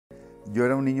Yo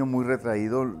era un niño muy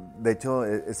retraído, de hecho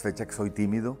es fecha que soy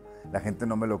tímido, la gente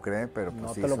no me lo cree, pero pues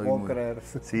No sí, te lo soy puedo creer.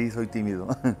 Sí, soy tímido.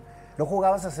 ¿No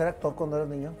jugabas a ser actor cuando eras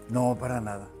niño? No, para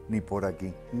nada, ni por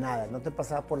aquí. Nada, no te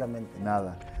pasaba por la mente.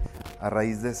 Nada. A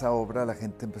raíz de esa obra la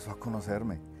gente empezó a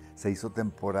conocerme, se hizo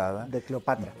temporada. De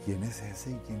Cleopatra. ¿Quién es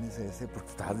ese? ¿Y quién es ese? Porque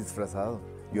estaba disfrazado,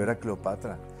 yo era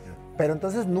Cleopatra. Pero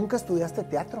entonces nunca estudiaste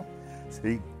teatro.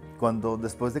 Sí,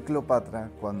 después de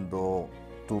Cleopatra, cuando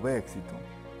tuve éxito.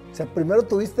 O sea, primero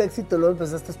tuviste éxito y luego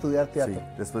empezaste a estudiar teatro. Sí,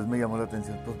 después me llamó la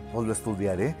atención, pues lo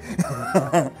estudiaré.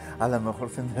 A lo mejor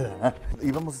se me da.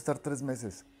 Íbamos a estar 3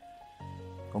 meses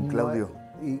con Claudio.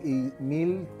 ¿Y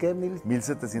qué?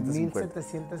 1750.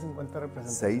 1750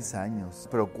 representantes. 6 años,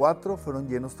 pero 4 fueron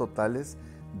llenos totales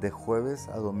de jueves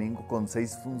a domingo con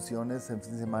 6 funciones en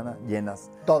fin de semana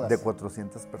llenas. Todas. De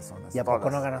 400 personas. ¿Y a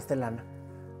poco no ganaste lana?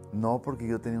 No, porque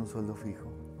yo tenía un sueldo fijo.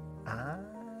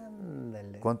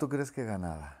 Ándale. ¿Cuánto crees que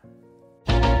ganaba?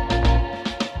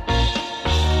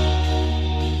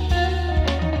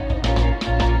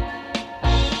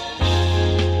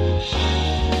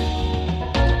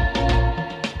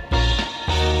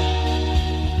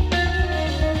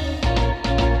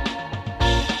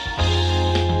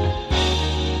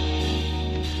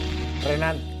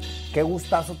 Renán, qué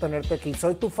gustazo tenerte aquí.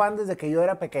 Soy tu fan desde que yo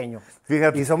era pequeño.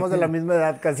 Fíjate. Y somos de la misma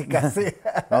edad, casi.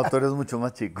 No, tú eres mucho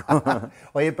más chico.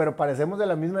 Oye, pero parecemos de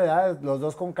la misma edad, los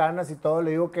dos con canas y todo.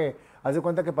 Le digo que, haz de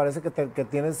cuenta que parece que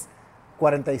tienes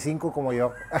 45 como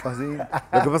yo. Así.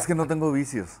 Lo que pasa es que no tengo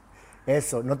vicios.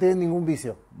 Eso, no tienes ningún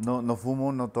vicio. No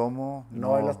fumo, no tomo.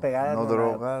 No bailas pegadas. No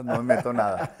drogas, no me meto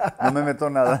nada. No me meto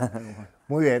nada.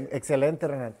 Muy bien, excelente,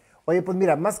 Renán. Oye, pues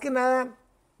mira, más que nada,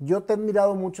 yo te he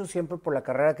admirado mucho siempre por la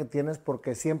carrera que tienes,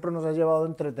 porque siempre nos has llevado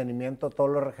entretenimiento a todos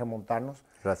los regiomontanos.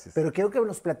 Gracias. Pero quiero que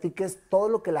nos platiques todo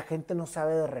lo que la gente no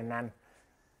sabe de Renán.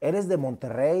 Eres de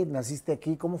Monterrey, naciste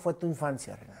aquí. ¿Cómo fue tu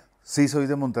infancia, Renán? Sí, soy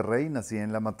de Monterrey, nací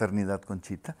en la maternidad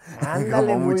Conchita,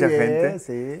 Ándale, como mucha muy bien, gente.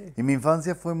 sí. Y mi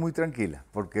infancia fue muy tranquila,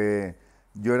 porque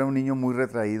yo era un niño muy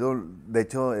retraído. De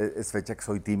hecho, es fecha que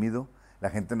soy tímido.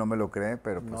 La gente no me lo cree,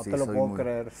 pero pues No sí, te lo soy puedo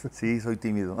creer. Sí, soy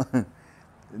tímido.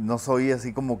 No soy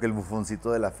así como que el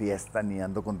bufoncito de la fiesta, ni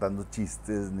ando contando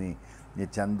chistes, ni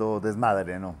echando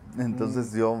desmadre, no.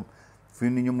 Entonces yo fui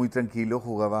un niño muy tranquilo,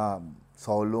 jugaba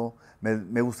solo.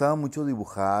 Me gustaba mucho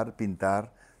dibujar,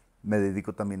 pintar. Me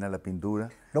dedico también a la pintura.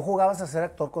 ¿No jugabas a ser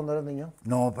actor cuando eras niño?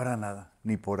 No, para nada,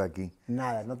 ni por aquí.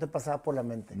 Nada, no te pasaba por la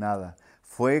mente. Nada.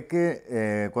 Fue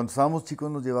que cuando estábamos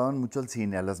chicos nos llevaban mucho al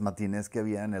cine, a las matinés que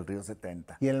había en el Río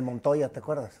 70. Y en el Montoya, ¿te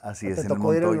acuerdas? Así ¿Te es, en el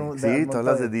tocó ir Montoya. Sí, todas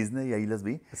las de Disney, ahí las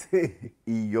vi. Sí.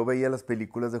 Y yo veía las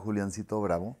películas de Juliancito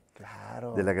Bravo.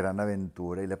 Claro. De La Gran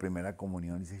Aventura y La Primera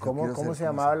Comunión. Y dije, ¿Cómo se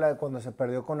llamaba la de cuando se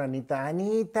perdió con Anita?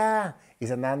 ¡Anita! Y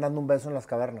se andaban dando un beso en las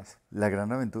cavernas. ¿La Gran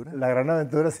Aventura? La Gran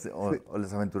Aventura. Sí. O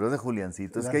Las Aventuras de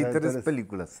Juliancito. Es Las que hay Aventuras. 3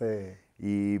 películas. Sí.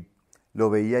 Y lo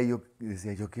veía y yo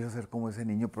decía, yo quiero ser como ese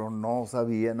niño, pero no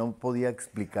sabía, no podía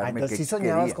explicarme entonces qué sí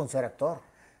soñabas quería. con ser actor.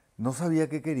 No sabía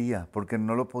qué quería, porque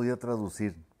no lo podía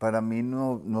traducir. Para mí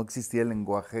no existía el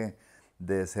lenguaje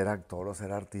de ser actor o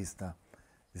ser artista.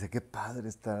 Dice, qué padre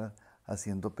estar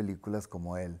haciendo películas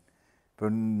como él.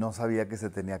 Pero no sabía que se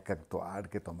tenía que actuar,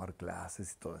 que tomar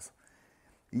clases y todo eso.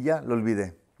 Y ya, lo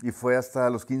olvidé. Y fue hasta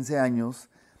los 15 años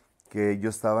que yo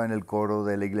estaba en el coro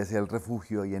de la Iglesia del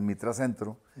Refugio, ahí en Mitra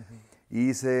Centro.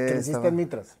 ¿Creciste en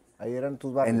Mitras? Ahí eran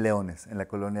tus barrios. En Leones, en la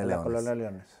colonia Leones. En la colonia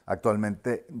Leones.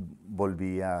 Actualmente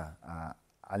volví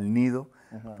al nido,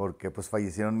 porque pues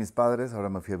fallecieron mis padres, ahora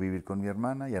me fui a vivir con mi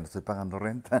hermana, ya no estoy pagando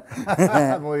renta.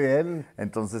 Muy bien.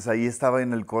 Entonces ahí estaba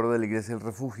en el coro de la Iglesia del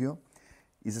Refugio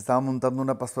y se estaba montando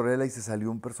una pastorela y se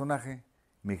salió un personaje.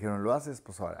 Me dijeron, ¿lo haces?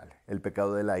 Pues órale, El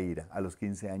pecado de la ira, a los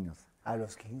 15 años. A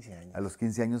los 15 años. A los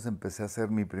 15 años empecé a hacer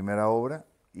mi primera obra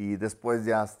y después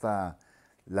ya hasta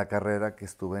la carrera que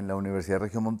estuve en la Universidad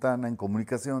Regiomontana en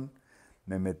comunicación,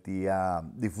 me metí a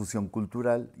difusión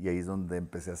cultural y ahí es donde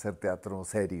empecé a hacer teatro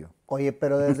serio. Oye,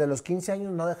 pero desde los 15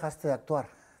 años no dejaste de actuar.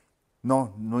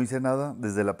 No hice nada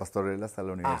desde la pastorela hasta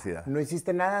la universidad. No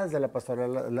hiciste nada desde la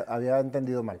pastorela, había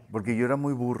entendido mal. Porque yo era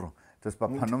muy burro, entonces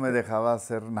papá no me dejaba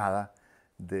hacer nada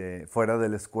fuera de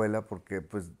la escuela porque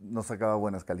pues no sacaba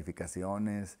buenas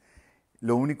calificaciones.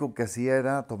 Lo único que hacía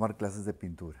era tomar clases de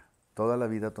pintura. Toda la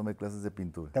vida tomé clases de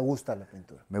pintura. ¿Te gusta la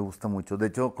pintura? Me gusta mucho. De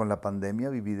hecho, con la pandemia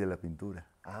viví de la pintura.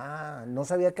 No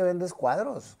sabía que vendes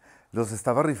cuadros. Los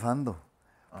estaba rifando,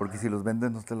 porque si los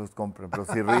vendes no te los compran. Pero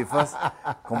si rifas,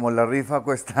 como la rifa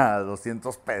cuesta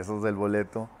 200 pesos del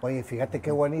boleto. Oye, fíjate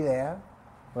qué buena idea,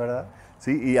 ¿verdad?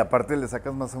 Sí, y aparte le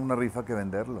sacas más a una rifa que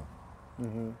venderlo.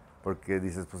 porque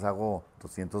dices, pues hago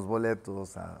 200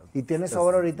 boletos. ¿Y tienes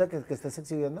obra ahorita que estés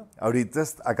exhibiendo? Ahorita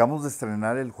acabamos de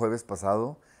estrenar el jueves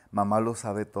pasado, Mamá lo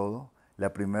sabe todo,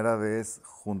 la primera vez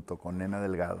junto con Nena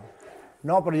Delgado.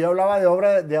 No, pero yo hablaba de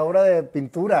obra de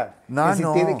pintura. No,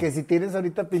 Que si tienes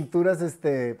ahorita pinturas,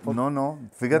 No,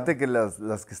 fíjate que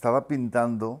las que estaba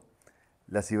pintando,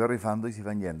 las iba rifando y se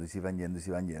iban yendo, y se iban yendo, y se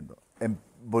iban yendo.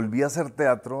 Volví a hacer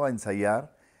teatro, a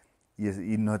ensayar,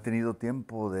 y no he tenido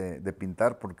tiempo de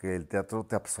pintar porque el teatro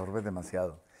te absorbe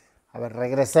demasiado. A ver,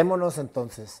 regresémonos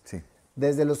entonces. Sí.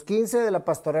 Desde los 15 de la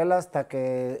pastorela hasta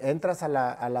que entras a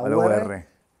la UR, UR.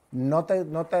 no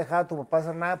te dejaba tu papá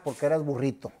hacer nada porque eras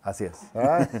burrito. Así es.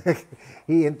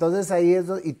 Y entonces ahí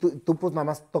y tú pues nada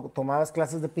más tomabas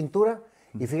clases de pintura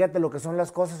y fíjate lo que son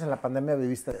las cosas, en la pandemia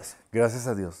viviste de eso. Gracias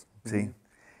a Dios, sí.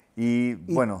 Y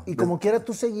bueno. Y como quiera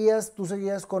tú seguías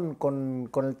con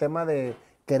el tema de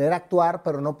querer actuar,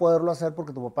 pero no poderlo hacer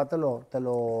porque tu papá te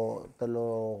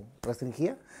lo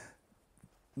restringía.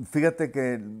 Fíjate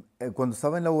que cuando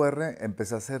estaba en la UR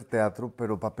empecé a hacer teatro,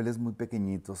 pero papeles muy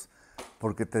pequeñitos,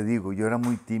 porque te digo, yo era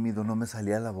muy tímido, no me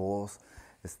salía la voz,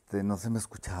 no se me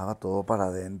escuchaba todo para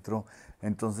adentro.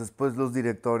 Entonces, pues los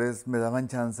directores me daban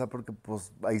chance porque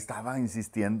pues ahí estaba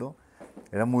insistiendo.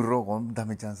 Era muy rogón,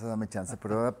 dame chance,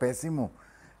 pero era pésimo.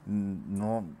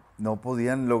 No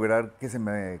podían lograr que se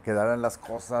me quedaran las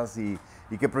cosas y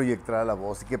que proyectara la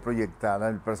voz y que proyectara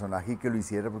el personaje y que lo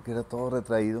hiciera porque era todo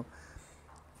retraído.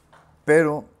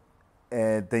 Pero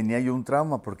tenía yo un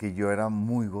trauma porque yo era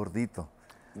muy gordito.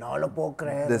 No lo puedo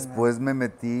creer. Después me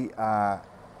metí a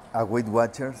Weight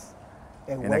Watchers.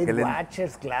 Weight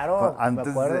Watchers, claro, me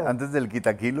acuerdo. Antes del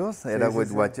Quitaquilos, era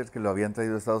Weight Watchers, que lo habían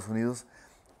traído de Estados Unidos.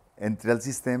 Entré al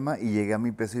sistema y llegué a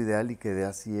mi peso ideal y quedé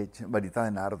así hecho, varita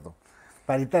de nardo.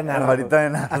 Varita de nardo. Varita de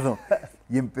nardo.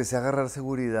 Y empecé a agarrar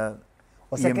seguridad.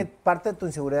 O sea que parte de tu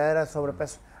inseguridad era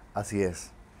sobrepeso. Así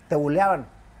es. ¿Te buleaban?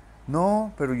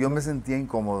 No, pero yo me sentía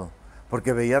incómodo,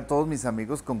 porque veía a todos mis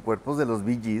amigos con cuerpos de los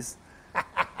Bee Gees.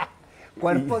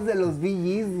 Cuerpos de los Bee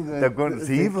Gees.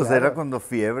 Sí, pues claro. Era cuando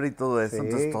fiebre y todo eso,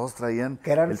 entonces todos traían...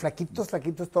 Que eran flaquitos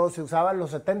todos, se usaban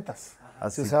los 70s.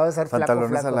 Así, se usaba ser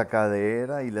pantalones flaco. A la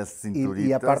cadera y las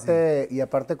cinturitas. Y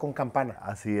aparte con campana.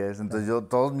 Así es, entonces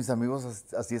todos mis amigos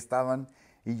así estaban,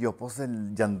 y yo pues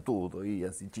el llantudo y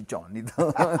así chichón y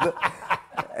todo.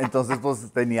 Entonces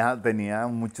pues tenía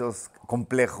muchos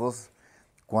complejos.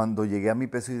 Cuando llegué a mi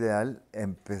peso ideal,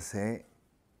 empecé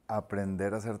a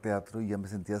aprender a hacer teatro y ya me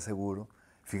sentía seguro.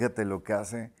 Fíjate lo que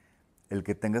hace el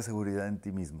que tenga seguridad en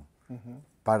ti mismo,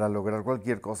 para lograr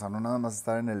cualquier cosa, no nada más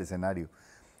estar en el escenario.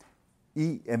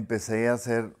 Y empecé a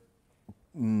hacer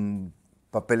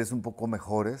papeles un poco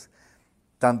mejores,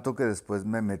 tanto que después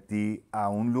me metí a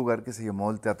un lugar que se llamó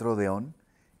el Teatro Odeón,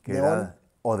 que era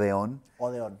Odeón.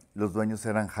 Los dueños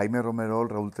eran Jaime Romerol,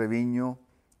 Raúl Treviño,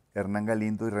 Hernán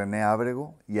Galindo y René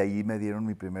Ábrego, y ahí me dieron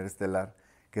mi primer estelar,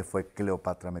 que fue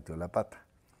Cleopatra metió la pata.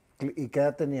 ¿Y qué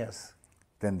edad tenías?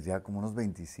 Tendría como unos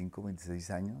 25, 26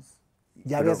 años.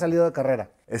 ¿Ya había salido de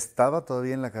carrera? Estaba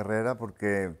todavía en la carrera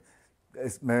porque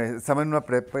estaba en una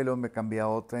prepa y luego me cambié a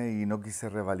otra y no quise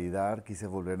revalidar, quise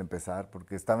volver a empezar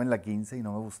porque estaba en la 15 y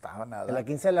no me gustaba nada. ¿En la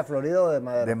 15 de la Florida o de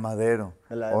Madero? De Madero.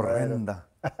 Horrenda.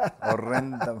 Madero.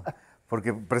 Horrenda.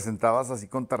 Porque presentabas así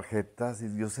con tarjetas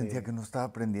y yo sentía que no estaba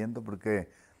aprendiendo porque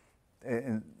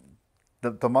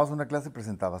tomabas una clase,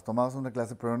 presentabas, tomabas una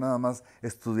clase, pero nada más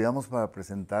estudiamos para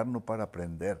presentar, no para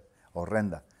aprender.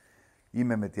 Horrenda. Y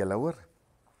me metí a la UR.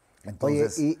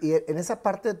 Entonces, oye, y en esa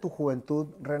parte de tu juventud,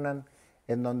 Renán,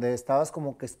 en donde estabas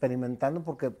como que experimentando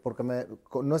porque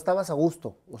no estabas a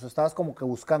gusto, o sea, estabas como que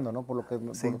buscando, ¿no? Por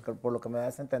lo que me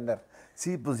das a entender.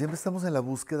 Sí, pues siempre estamos en la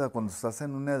búsqueda cuando estás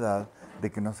en una edad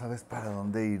de que no sabes para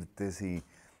dónde irte,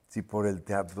 si por el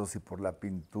teatro, si por la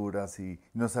pintura, si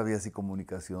no sabías si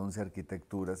comunicación, si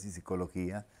arquitectura, si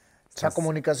psicología. O sea,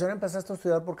 comunicación empezaste a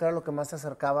estudiar porque era lo que más se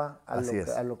acercaba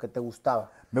a lo que te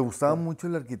gustaba. Me gustaba mucho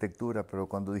la arquitectura, pero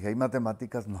cuando dije hay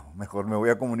matemáticas, no, mejor me voy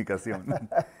a comunicación.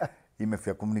 Y me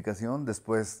fui a comunicación,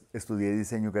 después estudié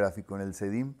diseño gráfico en el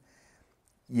CEDIM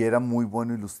y era muy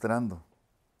bueno ilustrando,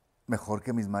 mejor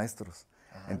que mis maestros.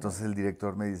 Entonces el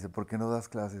director me dice, ¿por qué no das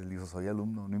clases? Le digo, soy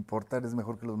alumno, no importa, eres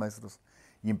mejor que los maestros.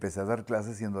 Y empecé a dar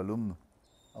clases siendo alumno.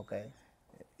 Okay.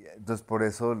 Entonces por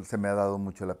eso se me ha dado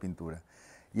mucho la pintura.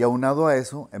 Y aunado a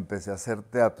eso, empecé a hacer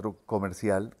teatro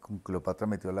comercial, con Cleopatra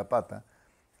metió la pata.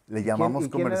 Le llamamos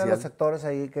comercial. ¿Quién eran los actores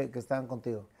ahí que estaban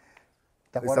contigo?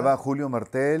 ¿Te acuerdas? Estaba Julio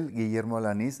Martel, Guillermo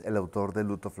Alanís, el autor de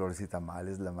Luto, Flores y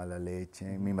Tamales, La Mala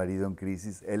Leche, Mi Marido en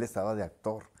Crisis. Él estaba de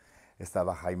actor.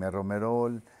 Estaba Jaime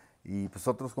Romerol y pues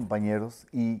otros compañeros.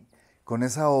 Y con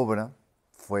esa obra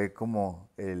fue como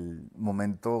el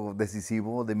momento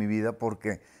decisivo de mi vida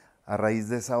porque a raíz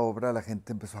de esa obra la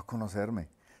gente empezó a conocerme.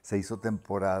 Se hizo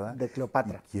temporada. De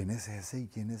Cleopatra. ¿Y quién es ese? ¿Y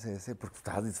quién es ese? Porque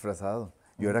estaba disfrazado.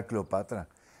 Yo era Cleopatra.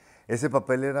 Ese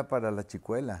papel era para La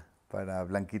Chicuela, para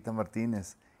Blanquita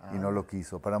Martínez, y no lo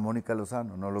quiso. Para Mónica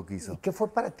Lozano, no lo quiso. ¿Y qué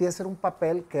fue para ti hacer un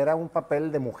papel que era un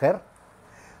papel de mujer,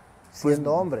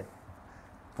 siendo hombre?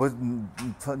 Pues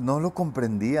no lo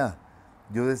comprendía.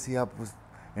 Yo decía, pues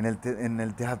en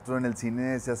el teatro, en el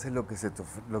cine se hace lo que,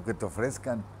 lo que te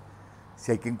ofrezcan.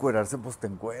 Si hay que encuerarse, pues te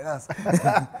encueras.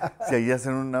 Si hay que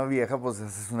hacer una vieja, pues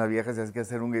haces una vieja. Si hay que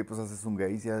hacer un gay, pues haces un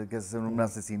gay. Si hay que hacer un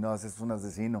asesino, haces un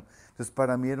asesino. Entonces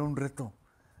para mí era un reto.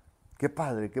 Qué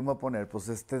padre, ¿qué me voy a poner? Pues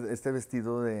este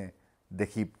vestido de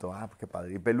Egipto, qué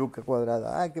padre. Y peluca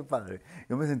cuadrada, qué padre.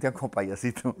 Yo me sentía como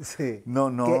payasito. Sí.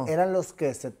 No. ¿Qué eran los que,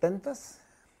 70s?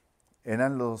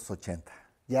 Eran los 80.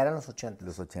 Ya eran los 80.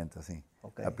 Los 80, sí.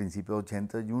 Okay. A principios de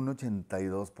 81,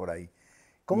 82, por ahí.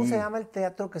 ¿Cómo se llama el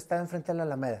teatro que está enfrente de la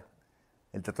Alameda?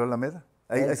 ¿El Teatro Alameda?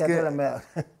 El Teatro Alameda.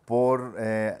 Por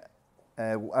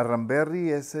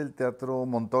Arramberry es el Teatro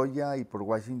Montoya y por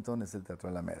Washington es el Teatro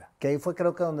Alameda. Que ahí fue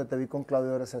creo que donde te vi con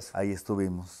Claudio Oreces. Ahí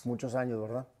estuvimos. Muchos años,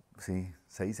 ¿verdad? Sí,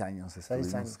 6 años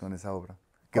estuvimos con esa obra.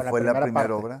 Que fue la primera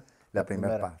parte. obra, la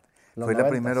primera parte. Los Fue 90s. La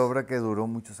primera obra que duró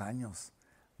muchos años,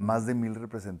 más de 1000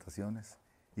 representaciones.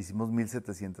 Hicimos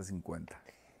 1750.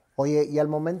 Oye, y al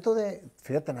momento de,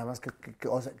 fíjate nada más,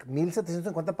 o sea,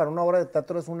 1750 para una obra de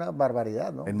teatro es una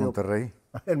barbaridad, ¿no? En Monterrey.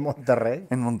 En Monterrey.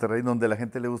 En Monterrey, donde a la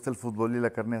gente le gusta el fútbol y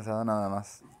la carne asada nada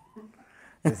más.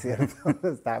 Es cierto,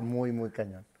 está muy, muy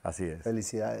cañón. Así es.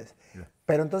 Felicidades.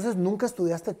 Pero entonces, ¿nunca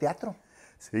estudiaste teatro?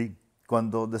 Sí,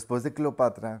 después de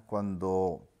Cleopatra,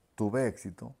 cuando tuve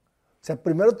éxito. O sea,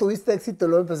 primero tuviste éxito y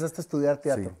luego empezaste a estudiar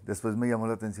teatro. Sí, después me llamó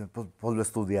la atención, pues lo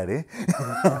estudiaré,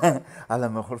 a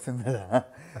lo mejor se me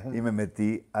da. Y me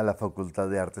metí a la Facultad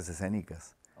de Artes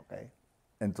Escénicas. Okay.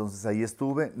 Entonces ahí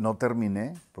estuve, no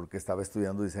terminé porque estaba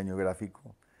estudiando diseño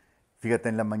gráfico. Fíjate,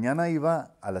 en la mañana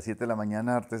iba a las 7 de la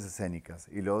mañana a Artes Escénicas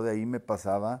y luego de ahí me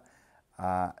pasaba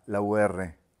a la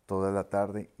UR toda la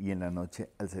tarde y en la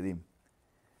noche al CEDIM.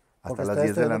 Hasta las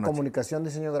 10 de la noche. Comunicación,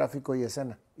 diseño gráfico y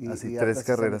escena. Así, 3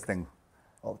 carreras tengo.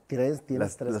 ¿Tienes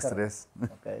las 3 carreras? Las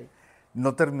 3. Okay.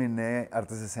 No terminé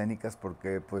artes escénicas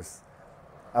porque pues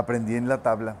aprendí en la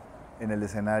tabla, en el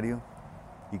escenario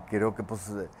y creo que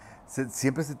pues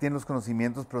siempre se tienen los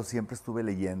conocimientos, pero siempre estuve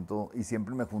leyendo y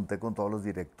siempre me junté con todos los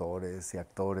directores y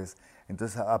actores,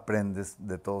 entonces aprendes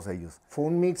de todos ellos. Fue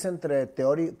un mix entre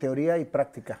teoría y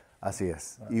práctica. Así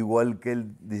es, igual que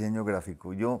el diseño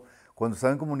gráfico. Yo cuando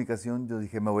estaba en comunicación yo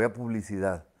dije me voy a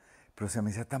publicidad, pero se me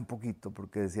hacía tan poquito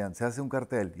porque decían se hace un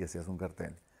cartel y hacías un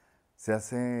cartel, se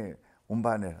hace un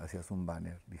banner, hacías un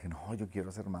banner. Dije no, yo quiero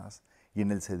hacer más y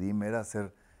en el CEDIM era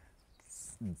hacer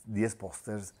 10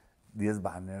 pósters, 10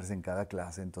 banners en cada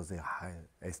clase, entonces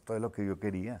esto es lo que yo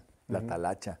quería, la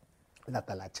talacha. La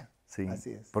talacha, sí,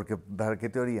 así es. Porque ¿para qué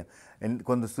teoría?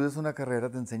 Cuando estudias una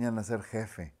carrera te enseñan a ser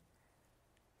jefe,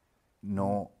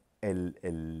 no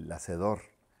el hacedor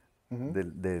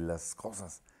de las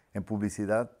cosas. En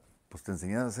publicidad, pues te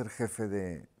enseñan a ser jefe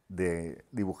de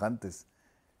dibujantes.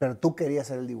 Pero tú querías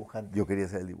ser el dibujante. Yo quería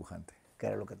ser el dibujante. ¿Qué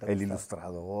era lo que te El gustaba?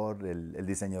 ilustrador, el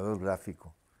diseñador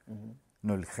gráfico.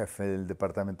 No el jefe del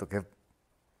departamento, qué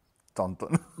tonto,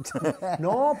 ¿no?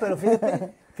 No, pero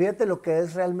fíjate lo que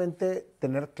es realmente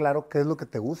tener claro qué es lo que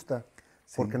te gusta.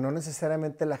 Sí. Porque no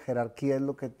necesariamente la jerarquía es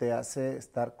lo que te hace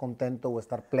estar contento o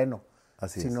estar pleno.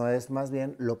 Sino es más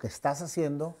bien lo que estás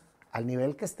haciendo al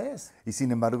nivel que estés. Y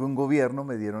sin embargo, en gobierno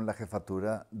me dieron la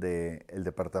jefatura del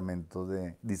departamento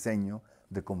de diseño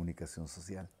de comunicación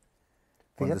social.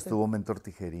 Cuando estuvo Mentor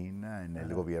Tijerina en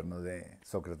el gobierno de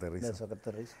Sócrates Rizo.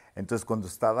 Entonces, cuando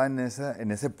estaba en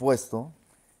ese puesto,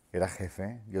 era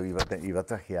jefe, yo iba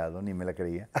trajeado, ni me la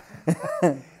creía.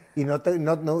 ¿Y no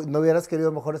hubieras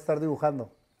querido mejor estar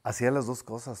dibujando? Hacía las dos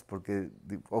cosas, porque,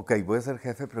 ok, voy a ser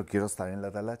jefe, pero quiero estar en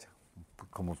la talacha,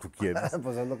 como tú quieras.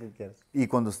 Pues haz lo que quieras. Y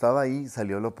cuando estaba ahí,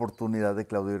 salió la oportunidad de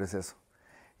Claudio Oreces.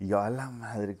 Y yo, a la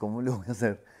madre, ¿cómo le voy a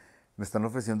hacer? Me están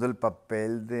ofreciendo el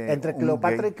papel de Entre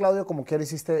Cleopatra y Claudio, como quiera,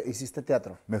 hiciste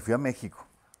teatro. Me fui a México.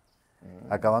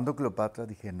 Acabando Cleopatra,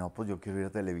 dije, no, pues yo quiero ir a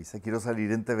Televisa, quiero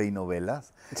salir en TV y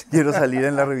novelas, quiero salir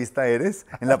en la revista Eres,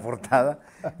 en la portada.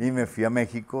 Y me fui a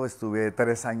México, estuve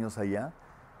 3 años allá.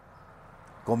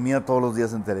 Comía todos los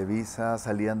días en Televisa,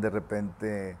 salían de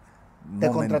repente... ¿Te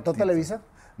contrató Televisa?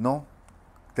 No,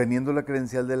 teniendo la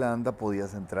credencial de la ANDA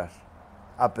podías entrar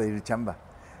a pedir chamba.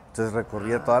 Entonces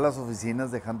recorría todas las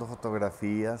oficinas dejando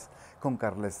fotografías con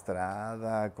Carla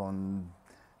Estrada, con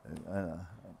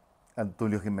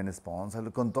Tulio Jiménez Ponce,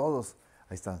 con todos.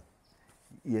 Ahí está.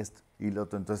 y esto, y lo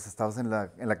otro. Entonces estabas en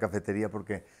la cafetería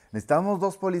porque necesitamos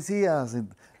 2 policías.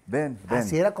 Ven.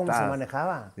 Así era como se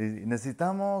manejaba. Y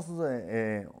necesitamos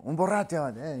un borracho.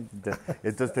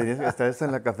 Entonces tenías que estar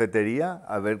en la cafetería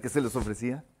a ver qué se les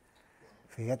ofrecía.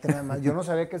 Fíjate nada más, yo no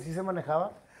sabía que así se manejaba.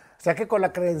 O sea que con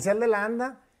la credencial de la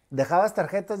ANDA dejabas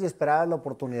tarjetas y esperabas la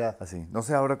oportunidad. Así, no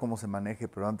sé ahora cómo se maneje,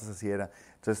 pero antes así era.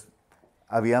 Entonces,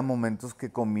 había momentos que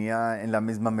comía en la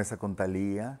misma mesa con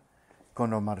Thalía,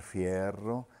 con Omar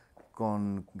Fierro,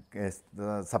 con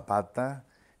Zapata,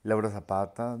 Laura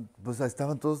Zapata. Pues ahí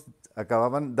estaban todos,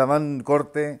 daban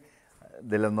corte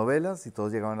de las novelas y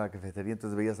todos llegaban a la cafetería.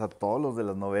 Entonces veías a todos los de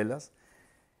las novelas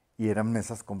y eran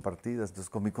mesas compartidas. Entonces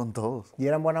comí con todos. ¿Y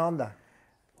eran buena onda?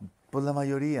 Pues la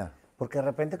mayoría. Porque de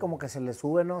repente como que se les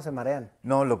sube, ¿no? Se marean.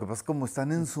 No, lo que pasa es que como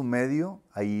están en su medio,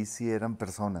 ahí sí eran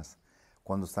personas.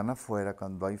 Cuando están afuera,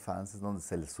 cuando hay fans, es donde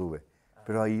se les sube.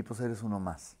 Pero ahí pues eres uno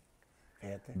más.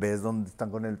 Fíjate. Ves dónde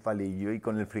están con el palillo y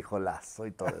con el frijolazo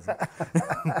y todo eso.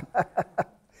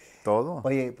 Todo.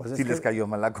 Oye, pues es si que les cayó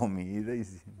mal la comida.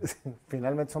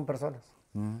 finalmente son personas,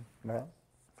 ¿verdad?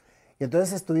 Y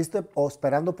entonces estuviste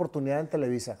esperando oportunidad en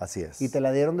Televisa. Así es. Y te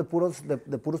la dieron de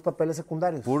puros papeles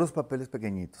secundarios. Puros papeles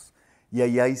pequeñitos. Y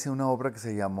allá hice una obra que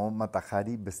se llamó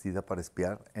Matajari, vestida para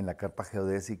espiar, en la carpa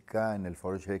geodésica en el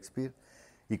Foro Shakespeare.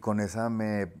 Y con esa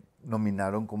me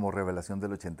nominaron como Revelación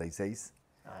del 86.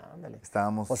 Ándale.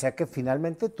 Estábamos... O sea que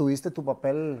finalmente tuviste tu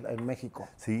papel en México.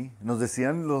 Sí, nos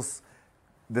decían los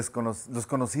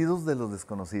conocidos de los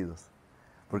desconocidos.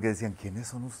 Porque decían, ¿quiénes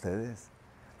son ustedes?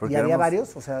 Porque ¿Y había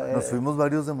varios? O sea, nos fuimos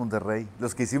varios de Monterrey.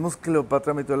 Los que hicimos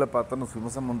Cleopatra metió la pata, nos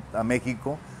fuimos a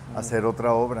México a hacer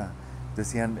otra obra.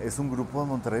 Decían, es un grupo de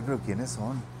Monterrey, pero ¿quiénes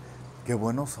son? Qué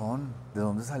buenos son, ¿de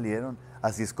dónde salieron?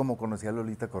 Así es como conocí a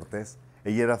Lolita Cortés.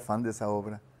 Ella era fan de esa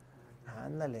obra.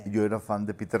 Ándale. Y yo era fan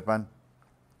de Peter Pan.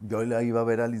 Yo la iba a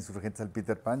ver al Insurgentes al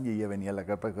Peter Pan y ella venía a la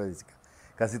carpa geodésica.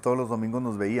 Casi todos los domingos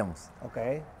nos veíamos. Ok.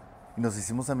 Y nos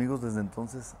hicimos amigos desde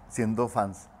entonces, siendo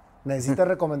fans. Necesitas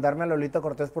recomendarme a Lolita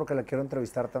Cortés porque la quiero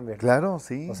entrevistar también. Claro,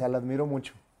 sí. O sea, la admiro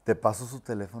mucho. Te paso su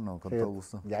teléfono con Sí, todo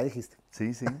gusto. Ya dijiste.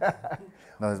 Sí, sí.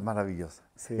 No, es maravillosa.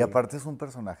 Sí. Y aparte es un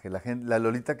personaje. La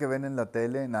Lolita que ven en la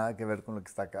tele, nada que ver con lo que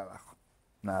está acá abajo.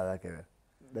 Nada que ver.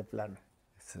 De plano.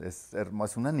 Es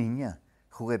hermosa, es una niña.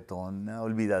 Juguetona,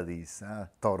 olvidadiza,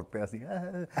 torpe, así.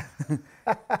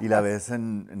 Y la ves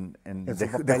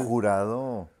de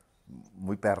jurado,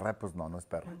 muy perra, pues no es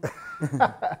perra.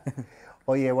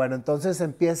 Oye, bueno, entonces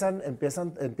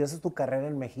empiezas tu carrera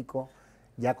en México,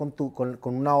 ya con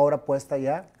una obra puesta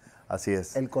ya. Así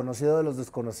es. El conocido de los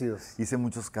desconocidos. Hice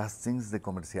muchos castings de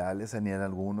comerciales, salí en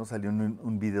algunos, salió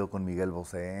un video con Miguel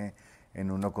Bosé, en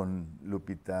uno con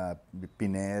Lupita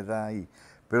Pineda,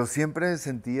 pero siempre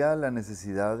sentía la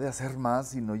necesidad de hacer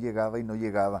más y no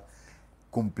llegaba.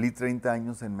 Cumplí 30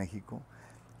 años en México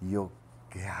y yo,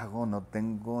 ¿qué hago? No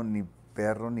tengo ni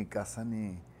perro, ni casa,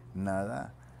 ni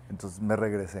nada. Entonces me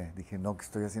regresé. Dije, no, ¿qué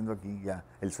estoy haciendo aquí? Ya,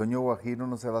 el sueño guajiro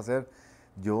no se va a hacer.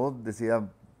 Yo decía,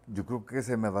 yo creo que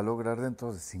se me va a lograr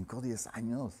dentro de 5 o 10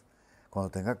 años, cuando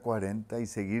tenga 40 y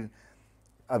seguir.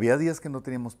 Había días que no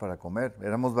teníamos para comer.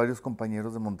 Éramos varios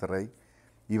compañeros de Monterrey.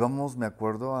 Íbamos, me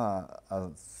acuerdo, a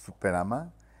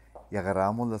Superama y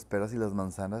agarrábamos las peras y las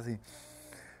manzanas y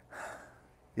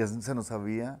se nos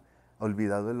había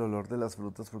olvidado el olor de las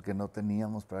frutas porque no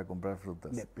teníamos para comprar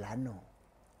frutas. De plano.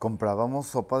 Comprábamos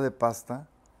sopa de pasta,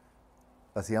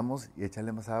 hacíamos y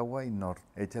échale más agua y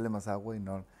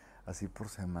así por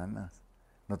semanas.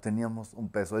 No teníamos un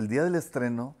peso. El día del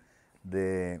estreno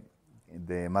de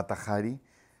Matajari,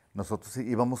 nosotros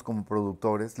íbamos como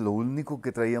productores, lo único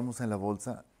que traíamos en la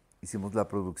bolsa, hicimos la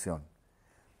producción.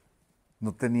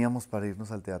 No teníamos para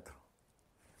irnos al teatro.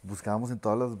 Buscábamos en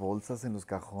todas las bolsas, en los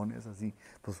cajones, así,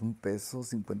 pues 1 peso,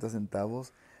 50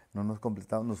 centavos, no nos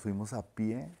completamos, nos fuimos a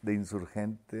pie de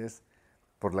Insurgentes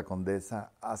por la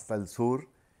Condesa hasta el sur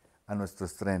a nuestro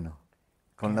estreno.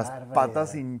 Con las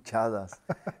patas hinchadas.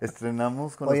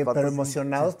 Estrenamos con las patas hinchadas. Oye, pero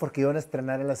emocionados porque iban a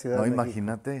estrenar en la Ciudad de México. No,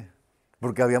 imagínate.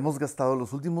 Porque habíamos gastado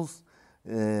los últimos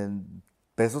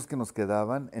pesos que nos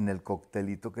quedaban en el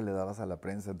coctelito que le dabas a la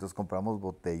prensa. Entonces compramos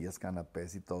botellas,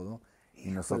 canapés y todo.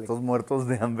 Y nosotros muertos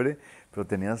de hambre, pero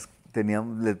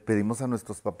le pedimos a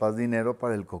nuestros papás dinero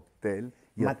para el cóctel.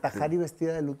 ¿Matajari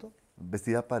vestida de luto?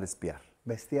 Vestida para espiar.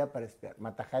 Vestida para espiar.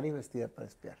 Matajari vestida para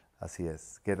espiar. Así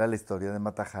es, que era la historia de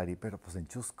Matajari, pero pues en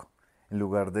chusco. En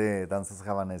lugar de danzas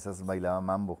javanesas, bailaba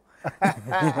mambo.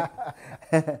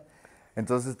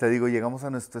 Entonces, te digo, llegamos a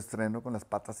nuestro estreno con las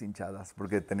patas hinchadas,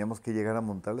 porque teníamos que llegar a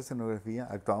montar la escenografía,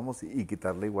 actuábamos y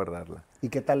quitarla y guardarla. ¿Y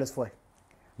qué tal les fue?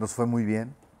 Nos fue muy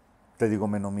bien. Te digo,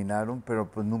 me nominaron,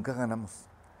 pero pues nunca ganamos.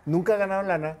 Nunca ganaron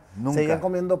lana. Nunca. Seguían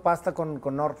comiendo pasta con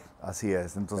Nor. Así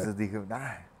es. Entonces dije,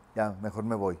 ya, mejor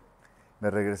me voy. Me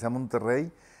regresé a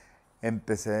Monterrey,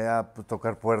 empecé a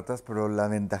tocar puertas, pero la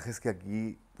ventaja es que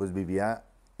aquí pues vivía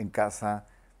en casa,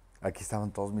 aquí estaban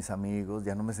todos mis amigos,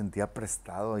 ya no me sentía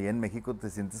prestado. Y en México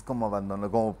te sientes como abandonado,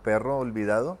 como perro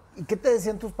olvidado. ¿Y qué te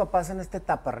decían tus papás en esta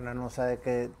etapa, Renán? O sea, de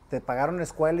que te pagaron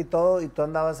escuela y todo, y tú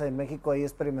andabas en México ahí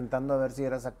experimentando a ver si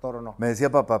eras actor o no. Me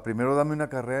decía papá, primero dame una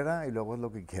carrera y luego haz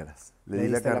lo que quieras. Le di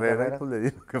la carrera y pues le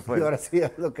di lo que fue. Y ahora sí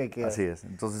haz lo que quieras. Así es.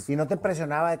 Entonces, ¿Y no te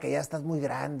presionaba de que ya estás muy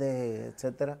grande,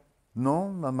 etcétera?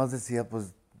 no, nada más decía,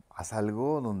 pues haz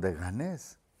algo donde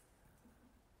ganes.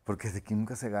 Porque de aquí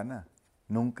nunca se gana.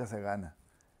 Nunca se gana.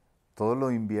 Todo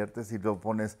lo inviertes y lo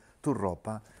pones tu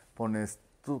ropa, pones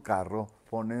tu carro,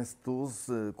 pones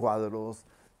tus cuadros,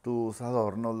 tus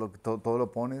adornos, todo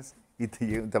lo pones y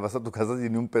te vas a tu casa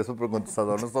sin ni un peso, pero con tus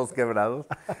adornos todos quebrados.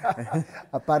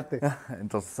 Aparte.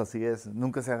 Entonces así es,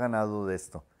 nunca se ha ganado de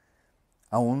esto.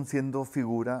 Aún siendo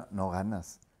figura, no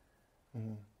ganas.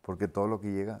 Porque todo lo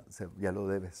que llega, ya lo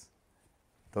debes.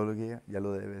 Todo lo que llega, ya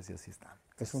lo debes y así está.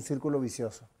 Es un círculo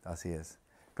vicioso. Así es.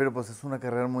 Pero pues es una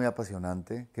carrera muy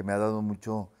apasionante que me ha dado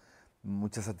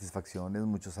muchas satisfacciones,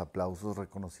 muchos aplausos,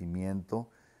 reconocimiento.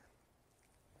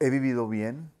 He vivido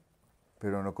bien,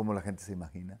 pero no como la gente se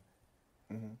imagina.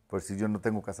 Por si yo no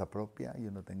tengo casa propia,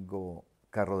 yo no tengo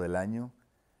carro del año,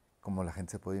 como la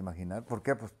gente se puede imaginar. ¿Por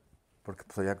qué? Pues porque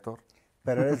soy actor.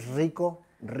 Pero eres rico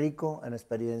en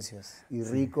experiencias y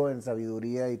rico en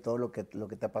sabiduría y todo lo que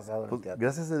te ha pasado en el teatro.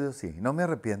 Gracias a Dios sí. No me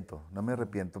arrepiento,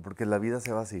 porque la vida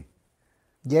se va así.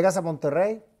 Llegas a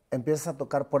Monterrey, empiezas a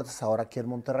tocar puertas ahora aquí en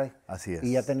Monterrey. Así es.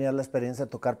 Y ya tenías la experiencia de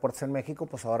tocar puertas en México,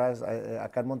 pues ahora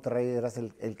acá en Monterrey eras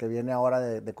el que viene ahora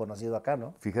de conocido acá,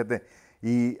 ¿no? Fíjate,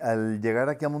 y al llegar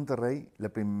aquí a Monterrey, la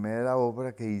primera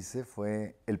obra que hice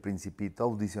fue El Principito,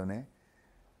 audicioné,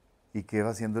 y que iba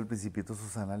haciendo El Principito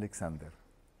Susana Alexander.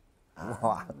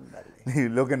 Y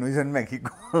lo que no hice en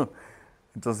México.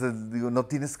 Entonces, digo, no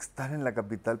tienes que estar en la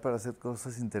capital para hacer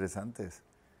cosas interesantes.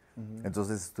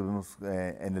 Entonces estuvimos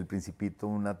en El Principito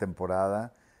una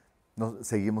temporada,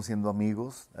 seguimos siendo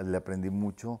amigos, le aprendí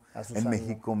mucho. En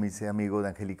México me hice amigo de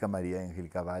Angélica María y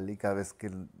Angélica Vale, y cada vez que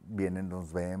vienen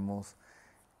nos vemos,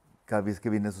 cada vez que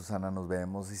viene Susana nos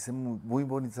vemos, hice muy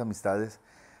bonitas amistades.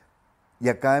 Y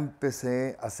acá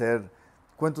empecé a hacer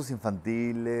cuentos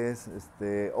infantiles,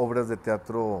 obras de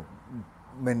teatro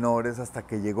menores, hasta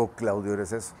que llegó Claudio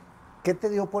Ereceso. ¿Qué te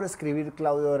dio por escribir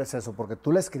Claudio Ereceso? Porque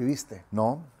tú la escribiste.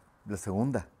 No, la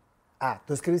segunda. Ah,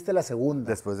 tú escribiste la segunda.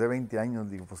 Después de 20 años,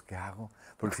 digo, pues, ¿qué hago?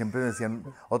 Porque siempre me decían,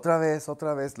 otra vez.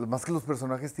 Más que los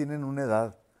personajes tienen una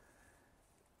edad.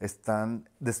 Están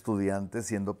de estudiantes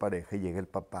siendo pareja y llega el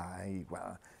papá y,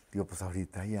 wow, digo, pues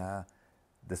ahorita ya,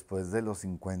 después de los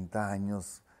 50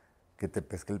 años que te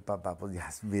pesca el papá, pues ya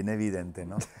es bien evidente,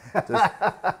 ¿no?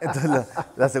 Entonces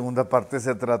la segunda parte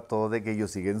se trató de que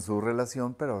ellos siguen su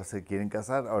relación, pero se quieren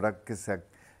casar. Ahora que se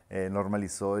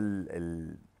normalizó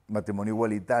el matrimonio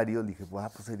igualitario, dije,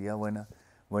 pues sería buena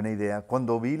idea.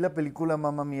 Cuando vi la película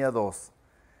Mamma Mía 2,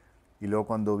 y luego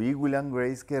cuando vi Will and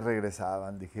Grace que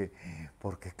regresaban, dije,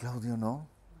 ¿por qué Claudio no?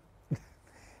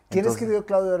 ¿Quién escribió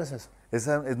Claudio Ereceso?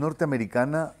 Esa es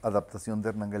norteamericana, adaptación de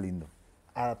Hernán Galindo.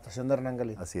 Adaptación de Hernán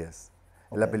Galindo. Así es.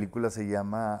 Okay. La película se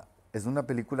llama, es una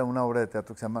obra de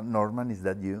teatro que se llama Norman, Is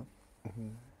That You?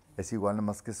 Es igual, nada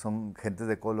más que son gente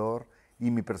de color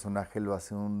y mi personaje lo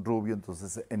hace un rubio.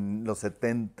 Entonces, en los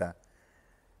 70,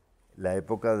 la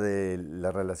época de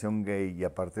la relación gay y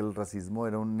aparte del racismo,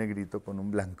 era un negrito con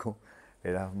un blanco.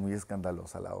 Era muy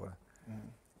escandalosa la obra.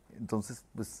 Entonces,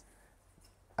 pues,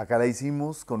 acá la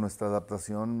hicimos con nuestra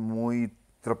adaptación muy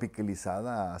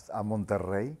tropicalizada a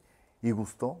Monterrey y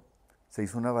gustó. Se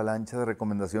hizo una avalancha de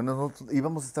recomendaciones. Nosotros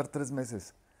íbamos a estar 3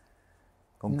 meses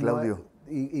con Claudio.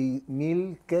 ¿Y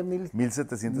qué?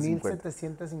 1750.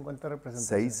 1750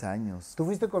 representaciones. 6 años. Tú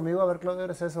fuiste conmigo a ver Claudio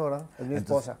Ereceso, ¿verdad? Es mi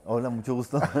esposa. Hola, mucho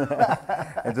gusto.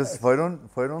 Entonces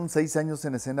fueron 6 años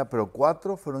en escena, pero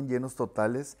 4 fueron llenos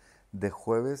totales de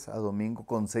jueves a domingo,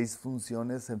 con 6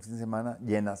 funciones en fin de semana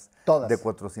llenas. Todas. De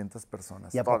 400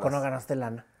 personas. ¿Y a poco no ganaste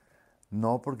lana?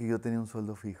 No, porque yo tenía un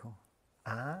sueldo fijo.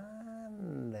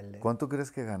 Ándale. ¿Cuánto crees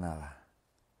que ganaba?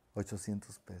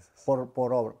 800 pesos.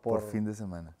 Por obra. Por fin de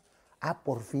semana.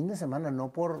 Por fin de semana,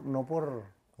 no por...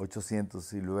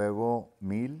 800 y luego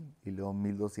 1000 y luego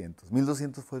 1200.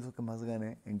 1200 fue lo que más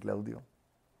gané en Claudio,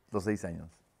 los 6 años.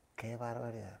 ¡Qué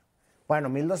barbaridad! Bueno,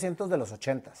 1200 de los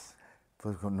 80s.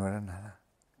 Pues no era nada.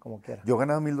 Como quiera. Yo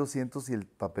ganaba 1200 y el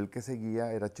papel que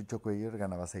seguía era Chucho Cuellar,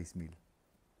 ganaba 6000.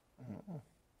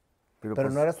 Pero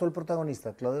pues, no eras tú el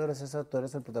protagonista, Claudio Ereceso, tú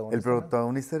eres el protagonista. El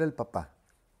protagonista era el papá.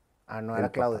 Ah, no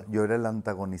era Claudio. Yo era el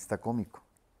antagonista cómico.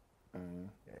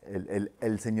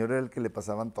 El señor era el que le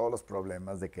pasaban todos los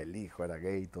problemas de que el hijo era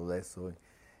gay y todo eso.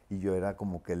 Y yo era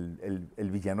como que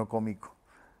el villano cómico.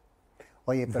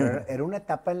 Oye, pero era una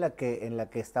etapa en la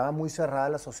que estaba muy cerrada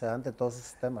la sociedad ante todos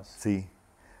esos temas. Sí.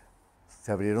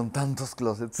 Se abrieron tantos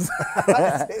closets.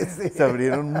 Sí. Se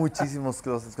abrieron muchísimos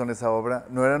closets con esa obra.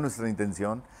 No era nuestra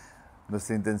intención.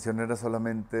 Nuestra intención era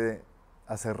solamente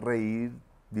hacer reír,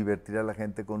 divertir a la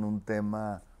gente con un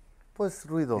tema, pues,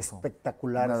 ruidoso.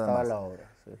 Espectacular estaba la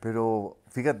obra. Sí. Pero,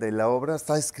 fíjate, la obra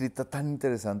está escrita tan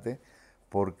interesante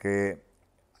porque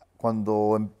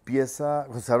cuando empieza,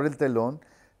 o sea, se abre el telón,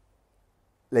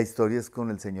 la historia es con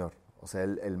el señor, o sea,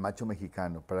 el macho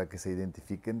mexicano, para que se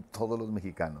identifiquen todos los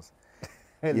mexicanos.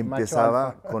 Y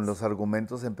empezaba, con los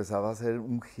argumentos, empezaba a hacer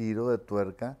un giro de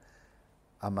tuerca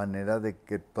a manera de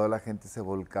que toda la gente se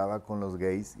volcaba con los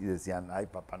gays y decían, ay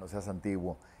papá, no seas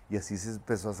antiguo. Y así se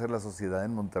empezó a hacer la sociedad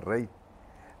en Monterrey.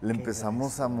 Le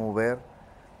empezamos a mover,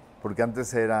 porque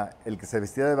antes era el que se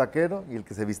vestía de vaquero y el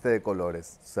que se viste de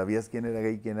colores. Sabías quién era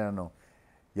gay y quién era no.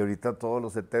 Y ahorita todos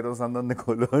los heteros andan de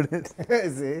colores.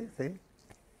 Sí.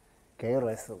 Qué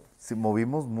grueso. Sí,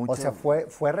 movimos mucho. O sea,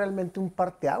 fue realmente un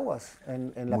parteaguas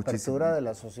en la apertura de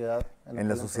la sociedad. En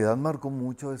la sociedad marcó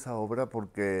mucho esa obra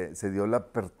porque se dio la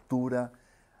apertura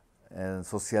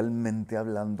socialmente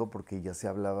hablando, porque ya se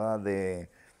hablaba de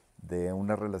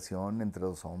una relación entre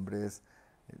dos hombres,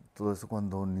 todo eso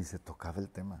cuando ni se tocaba el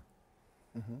tema.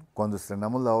 Cuando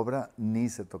estrenamos la obra, ni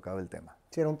se tocaba el tema.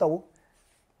 Sí, era un tabú.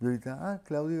 Y ahorita,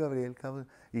 Claudio y Gabriel,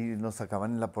 y nos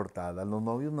sacaban en la portada, los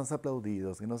novios más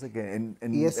aplaudidos, y no sé qué, en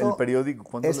el periódico,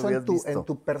 ¿cuándo lo habías visto? En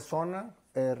tu persona,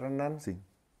 Renán, sí.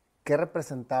 ¿Qué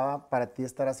representaba para ti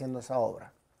estar haciendo esa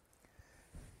obra?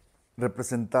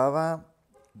 Representaba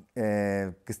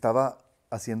que estaba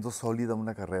haciendo sólida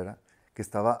una carrera, que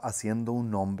estaba haciendo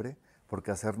un nombre, porque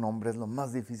hacer nombre es lo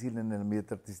más difícil en el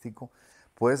ambiente artístico.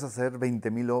 Puedes hacer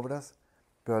 20,000 obras,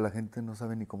 pero la gente no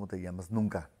sabe ni cómo te llamas,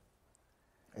 nunca.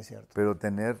 Es cierto. Pero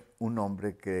tener un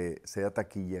nombre que sea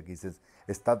taquilla, que dices,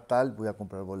 está tal, voy a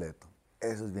comprar boleto.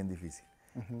 Eso es bien difícil.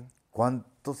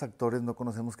 ¿Cuántos actores no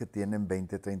conocemos que tienen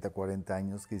 20, 30, 40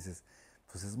 años que dices,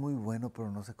 pues es muy bueno,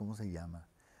 pero no sé cómo se llama?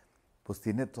 Pues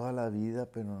tiene toda la vida,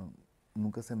 pero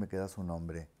nunca se me queda su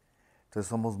nombre. Entonces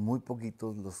somos muy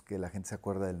poquitos los que la gente se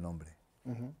acuerda del nombre.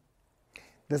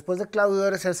 Después de Claudio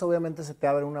Eres Eso, obviamente se te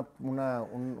abre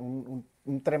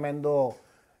un tremendo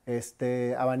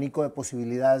abanico de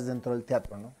posibilidades dentro del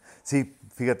teatro, ¿no? Sí,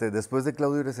 fíjate, después de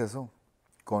Claudio Eres Eso,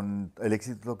 con el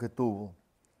éxito que tuvo,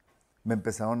 me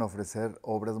empezaron a ofrecer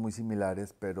obras muy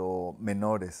similares, pero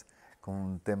menores,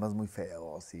 con temas muy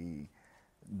feos y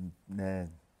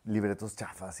libretos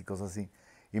chafas y cosas así.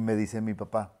 Y me dice mi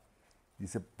papá,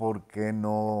 dice, ¿por qué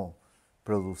no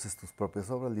produces tus propias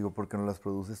obras? Digo, ¿por qué no las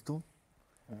produces tú?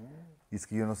 Y es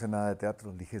que yo no sé nada de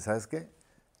teatro. Dije, ¿sabes qué?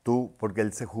 Tú, porque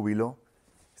él se jubiló,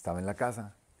 estaba en la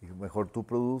casa. Dije, mejor tú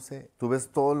produce. Tú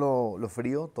ves todo lo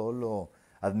frío, todo lo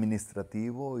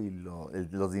administrativo y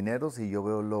los dineros, y yo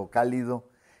veo lo cálido,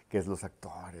 que es los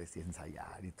actores y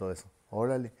ensayar y todo eso.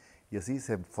 Órale. Y así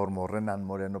se formó Renán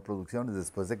Moreno Producciones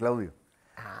después de Claudio.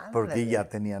 Porque ya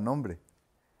tenía nombre.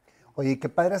 Oye, qué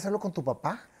padre hacerlo con tu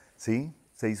papá. Sí,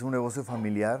 se hizo un negocio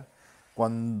familiar.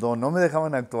 Cuando no me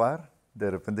dejaban actuar, de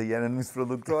repente ya eran mis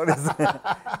productores.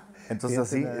 Entonces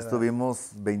así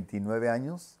estuvimos 29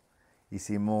 años,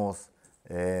 hicimos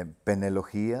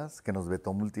penelogías, que nos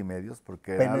vetó Multimedios,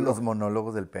 porque eran los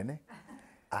monólogos del pene.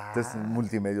 Entonces,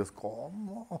 Multimedios,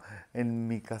 ¿cómo? En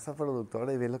mi casa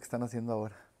productora, y ve lo que están haciendo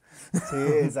ahora. Sí,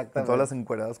 exactamente. Con todas las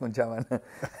encueradas con chavana.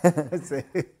 Sí.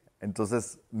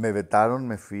 Entonces me vetaron,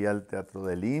 me fui al teatro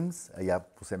del IMSS, allá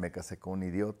pues me casé con un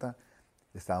idiota.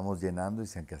 Estábamos llenando y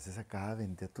decían, ¿qué haces acá?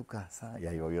 Vente a tu casa. Y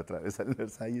ahí voy otra vez al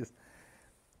Versalles.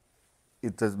 Y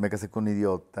entonces me casé con un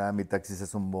idiota, mi taxi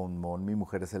es un bombón, mi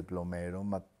mujer es el plomero,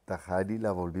 Matajari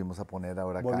la volvimos a poner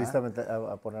ahora acá. ¿Volviste a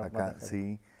poner acá? Matajari?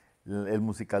 Sí. El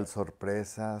musical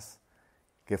Sorpresas,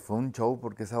 que fue un show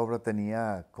porque esa obra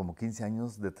tenía como 15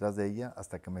 años detrás de ella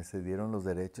hasta que me cedieron los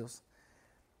derechos.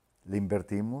 Le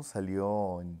invertimos,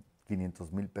 salió en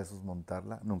 500,000 pesos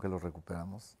montarla, nunca lo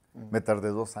recuperamos. Me tardé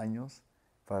 2 años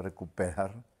para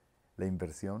recuperar la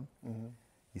inversión.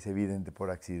 Hice Vidente por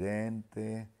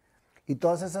accidente. ¿Y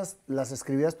todas esas las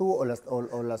escribías tú o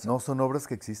las...? No, son obras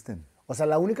que existen. O sea,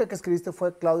 ¿la única que escribiste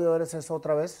fue Claudio Eres Eso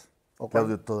otra vez? ¿O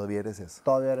Claudio, todavía eres eso.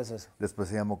 Todavía eres eso. Después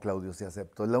se llamó Claudio, sí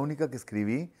acepto. Es la única que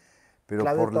escribí, pero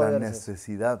Claudio, por la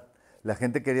necesidad. La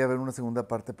gente quería ver una segunda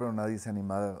parte, pero nadie se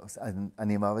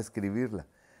animaba a escribirla.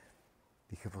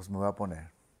 Dije, pues me voy a poner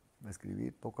a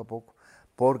escribir poco a poco.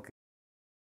 Porque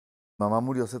mamá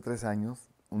murió hace 3 años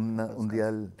un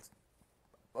día,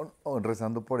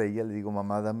 rezando por ella, le digo,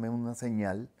 mamá, dame una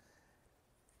señal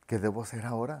que debo hacer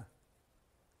ahora.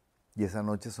 Y esa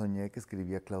noche soñé que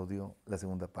escribía a Claudio la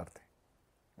segunda parte.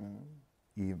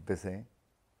 Y empecé,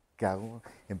 ¿qué hago?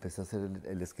 Empecé a hacer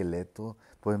el esqueleto,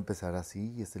 puedo empezar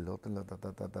así, y el otro,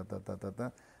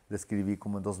 Le escribí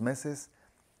como en 2 meses,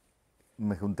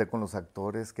 me junté con los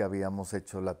actores que habíamos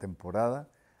hecho la temporada,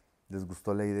 les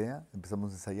gustó la idea,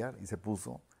 empezamos a ensayar y se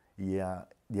puso, y ya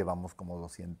llevamos como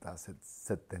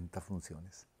 270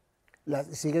 funciones.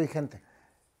 ¿Sigue vigente?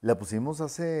 La pusimos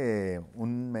hace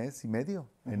 1 mes y medio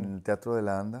en el Teatro de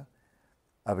la Anda.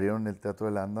 Abrieron el Teatro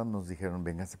de la Anda, nos dijeron,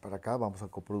 vénganse para acá, vamos a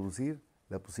coproducir.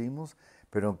 La pusimos,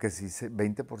 pero que si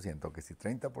 20%, que si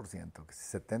 30%, que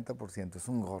si 70%, es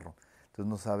un gorro. Entonces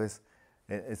no sabes,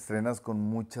 estrenas con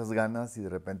muchas ganas y de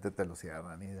repente te lo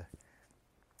cierran.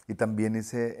 Y también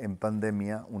hice en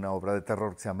pandemia una obra de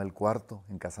terror que se llama El Cuarto,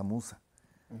 en Casa Musa,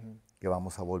 que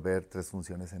vamos a volver 3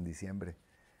 funciones en diciembre.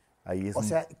 Ahí es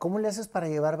 ¿cómo le haces para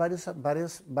llevar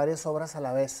varias obras a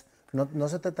la vez? ¿No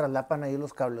se te traslapan ahí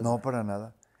los cables? No, para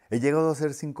nada. He llegado a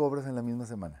hacer 5 obras en la misma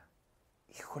semana.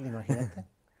 Híjole, imagínate.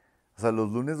 O sea,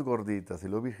 los lunes gorditas, y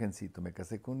luego virgencito, me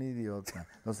casé con un idiota,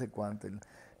 no sé cuánto,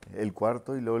 el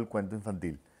cuarto y luego el cuento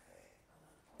infantil.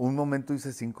 Un momento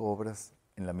hice 5 obras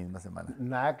en la misma semana.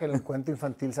 Nada que en el cuento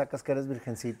infantil sacas que eres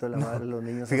virgencito, la madre de los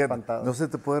niños fíjate, espantados. No se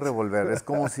te puede revolver, es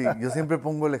como si, yo siempre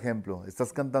pongo el ejemplo,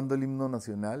 estás cantando el himno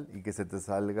nacional y que se te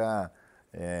salga,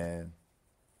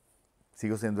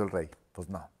 sigo siendo el rey, pues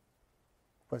no.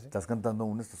 Pues sí. Estás cantando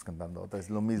una, estás cantando otra, es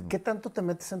lo mismo. ¿Qué tanto te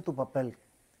metes en tu papel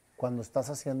cuando estás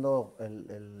haciendo o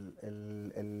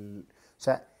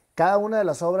sea, cada una de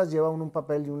las obras lleva un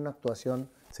papel y una actuación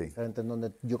diferente, en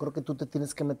donde yo creo que tú te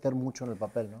tienes que meter mucho en el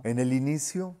papel, ¿no? En el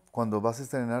inicio, cuando vas a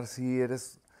estrenar, sí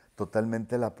eres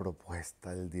totalmente la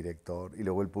propuesta del director y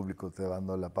luego el público te va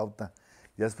dando la pauta.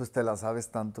 Ya después te la sabes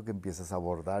tanto que empiezas a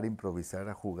abordar, a improvisar,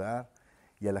 a jugar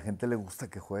y a la gente le gusta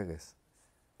que juegues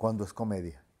cuando es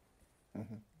comedia.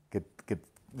 Que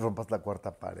rompas la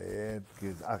cuarta pared,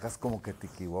 que hagas como que te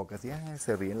equivocas y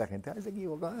se ríe la gente, se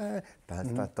equivocó,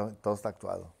 todo está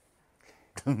actuado.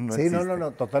 No sí, existe.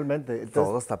 no, totalmente. Entonces,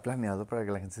 todo está planeado para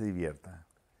que la gente se divierta.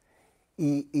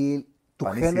 Y tu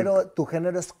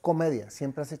género es comedia,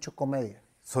 siempre has hecho comedia.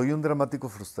 Soy un dramático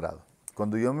frustrado.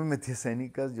 Cuando yo me metí a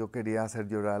escénicas, yo quería hacer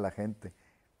llorar a la gente,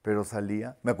 pero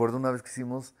salía. Me acuerdo una vez que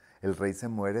hicimos El Rey se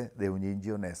muere de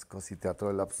Eugenio Ionesco, así teatro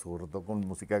del absurdo, con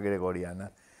música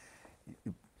gregoriana.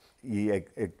 Y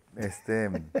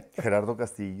Gerardo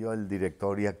Castillo, el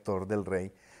director y actor del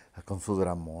Rey, con su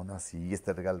dramón así,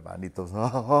 Esther Galván y todos.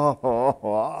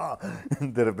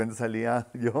 De repente salía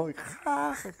yo y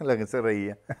la gente se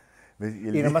reía.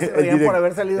 Y nomás se reían por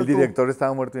haber salido El director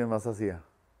estaba muerto y además hacía,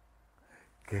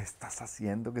 ¿qué estás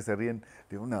haciendo? Que se ríen.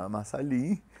 Digo, nada más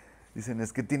salí. Dicen,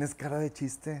 es que tienes cara de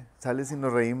chiste. Sales y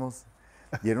nos reímos.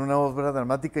 Y era una obra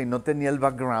dramática y no tenía el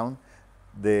background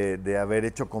de haber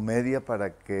hecho comedia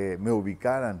para que me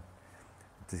ubicaran.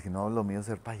 Entonces dije, no, lo mío es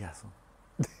ser payaso.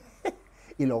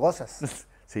 Y lo gozas.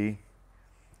 Sí.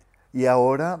 Y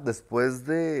ahora, después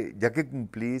de, ya que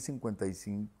cumplí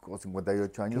 55 o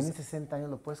 58 años. Tienes 60 años,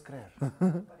 ¿lo puedes creer?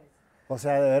 O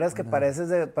sea, de veras que pareces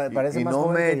y más no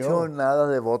joven me he que hecho yo. nada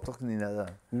de botox ni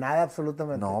nada. Nada,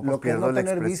 absolutamente. No, pues lo que es pierdo no la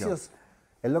tener expresión. vicios.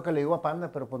 Es lo que le digo a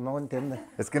Panda, pero pues no entiende.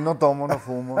 Es que no tomo, no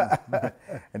fumo.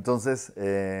 Entonces,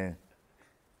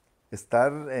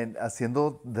 estar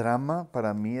haciendo drama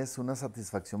para mí es una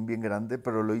satisfacción bien grande,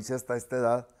 pero lo hice hasta esta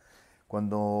edad,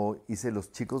 cuando hice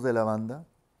Los Chicos de la Banda,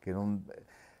 que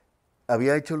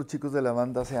había hecho Los Chicos de la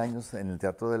Banda hace años en el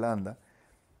Teatro de la Anda,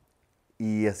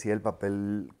 y hacía el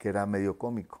papel que era medio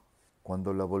cómico.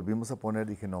 Cuando la volvimos a poner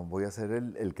dije, no, voy a hacer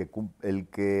el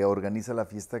que organiza la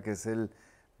fiesta, que es el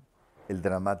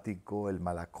dramático, el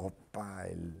malacopa,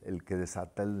 el que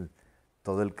desata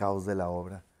todo el caos de la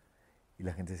obra. Y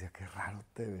la gente decía, qué raro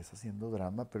te ves haciendo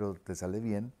drama, pero te sale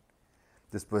bien.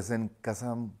 Después en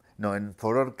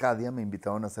Foro Arcadia me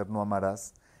invitaron a hacer No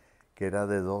Amarás, que era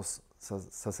de 2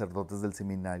 sacerdotes del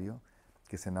seminario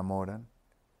que se enamoran,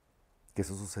 que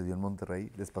eso sucedió en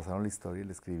Monterrey, les pasaron la historia y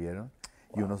le escribieron,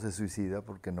 y uno se suicida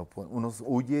porque uno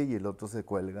huye y el otro se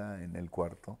cuelga en el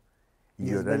cuarto. Y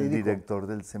yo era el director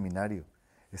del seminario.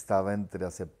 Estaba entre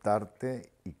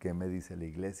aceptarte y qué me dice la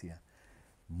iglesia.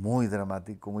 Muy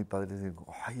dramático, muy padre. Digo,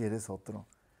 ay, eres otro.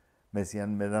 Me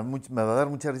decían, me va a dar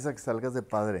mucha risa que salgas de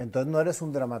padre. Entonces no eres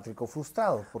un dramático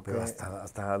frustrado. Porque... Pero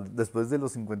hasta después de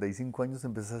los 55 años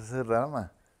empecé a hacer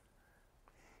drama.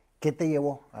 ¿Qué te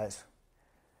llevó a eso?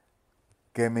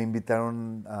 Que me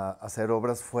invitaron a hacer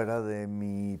obras fuera de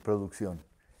mi producción.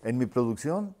 En mi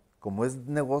producción, como es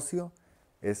negocio,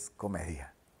 es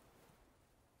comedia.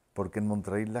 porque en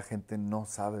Monterrey la gente no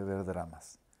sabe ver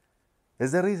dramas.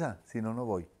 Es de risa, si no, no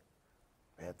voy.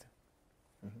 Fíjate.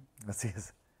 Así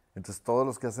es. Entonces todos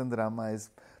los que hacen drama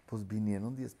pues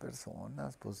vinieron 10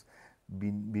 personas, pues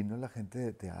vino la gente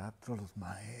de teatro, los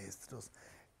maestros.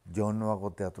 Yo no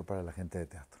hago teatro para la gente de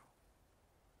teatro.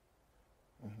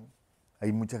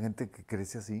 Hay mucha gente que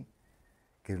crece así,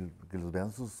 que los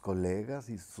vean sus colegas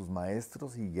y sus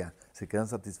maestros y ya, se quedan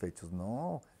satisfechos.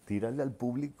 No, tírale al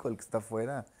público, al que está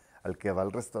afuera, al que va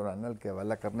al restaurante, al que va a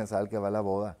la carne asada, al que va a la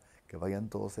boda, que vayan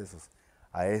todos esos.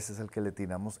 A ese es el que le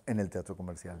tiramos en el teatro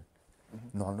comercial.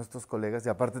 No a nuestros colegas, y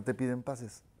aparte te piden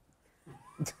pases.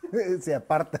 Sí,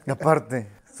 aparte. Aparte,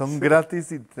 son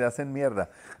gratis y te hacen mierda.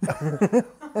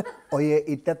 Oye,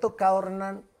 ¿y te ha tocado,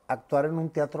 Renán, actuar en un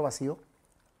teatro vacío?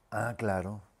 Ah,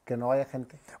 claro. Que no haya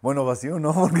gente. Bueno, vacío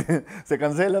no, porque se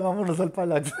cancela, vámonos al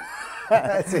Palacio.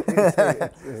 Sí,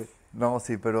 sí. No,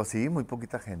 sí, pero sí, muy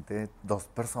poquita gente. 2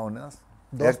 personas.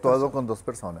 Dos He actuado personas. con 2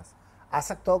 personas.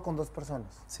 ¿Has actuado con 2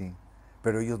 personas? Sí,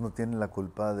 pero ellos no tienen la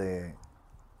culpa de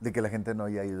que la gente no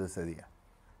haya ido ese día.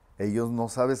 Ellos no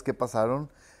sabes qué pasaron,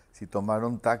 si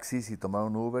tomaron taxi, si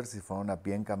tomaron Uber, si fueron a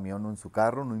pie, en camión o en su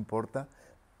carro, no importa.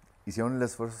 Hicieron el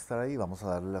esfuerzo de estar ahí, vamos a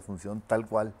darle la función tal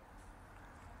cual.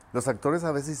 Los actores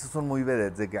a veces son muy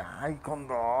vedettes, de que, ay, con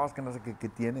 2, que no sé qué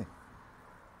tiene.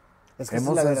 Es que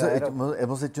esa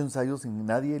Hemos hecho ensayos sin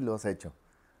nadie y lo has hecho.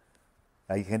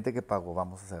 Hay gente que pagó,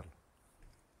 vamos a hacerlo.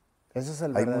 Eso es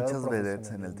el Hay verdadero muchas vedettes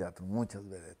en el profesionalismo. teatro, muchas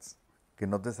vedettes, que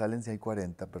no te salen si hay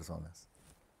 40 personas.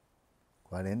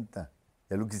 40,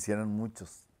 ya lo quisieran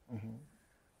muchos.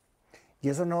 Y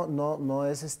eso no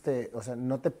es o sea,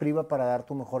 no te priva para dar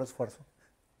tu mejor esfuerzo.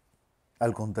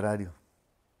 Al contrario,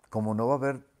 como no va a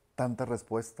haber tanta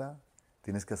respuesta,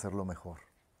 tienes que hacerlo mejor.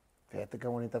 Fíjate qué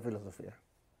bonita filosofía.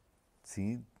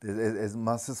 Sí, es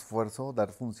más esfuerzo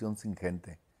dar función sin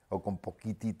gente o con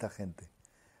poquitita gente.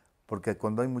 Porque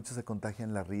cuando hay muchos se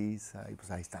contagian la risa y pues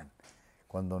ahí están.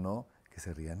 Cuando no, que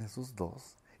se rían esos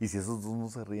 2. Y si esos 2 no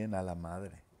se ríen, a la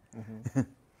madre.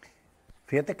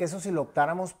 Fíjate que eso si lo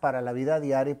optáramos para la vida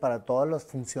diaria y para todas las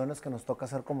funciones que nos toca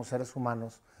hacer como seres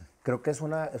humanos, creo que es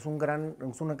un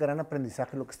gran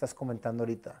aprendizaje lo que estás comentando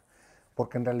ahorita.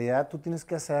 Porque en realidad tú tienes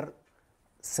que hacer,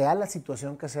 sea la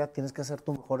situación que sea, tienes que hacer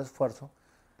tu mejor esfuerzo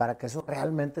para que eso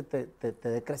realmente te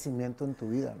dé crecimiento en tu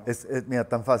vida, ¿no? Mira,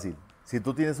 tan fácil. Si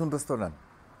tú tienes un restaurante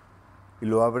y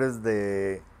lo abres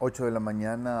de 8 de la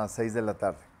mañana a 6 de la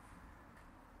tarde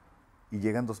y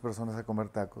llegan 2 personas a comer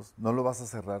tacos, no lo vas a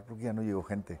cerrar porque ya no llegó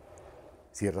gente.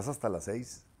 Cierras hasta las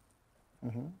 6.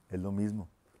 Es lo mismo.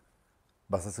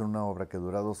 Vas a hacer una obra que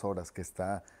dura 2 horas, que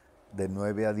está de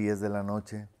 9 a 10 de la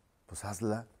noche, pues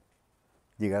hazla.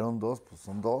 Llegaron 2, pues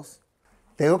son 2.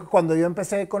 Te digo que cuando yo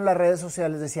empecé con las redes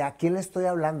sociales decía, ¿a quién le estoy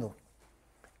hablando?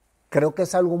 Creo que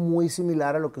es algo muy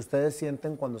similar a lo que ustedes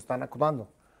sienten cuando están actuando.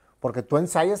 Porque tú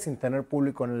ensayas sin tener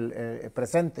público en el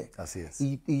presente. Así es.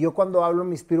 Y yo cuando hablo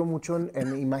me inspiro mucho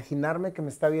en imaginarme que me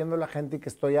está viendo la gente y que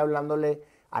estoy hablándole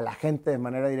a la gente de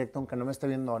manera directa, aunque no me esté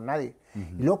viendo a nadie.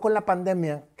 Y luego con la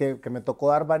pandemia, que me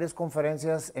tocó dar varias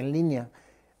conferencias en línea,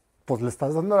 pues le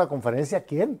estás dando la conferencia a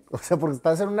quién. O sea, porque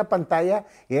estás en una pantalla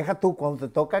y deja tú, cuando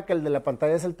te toca que el de la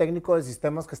pantalla es el técnico de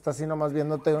sistemas que está así nomás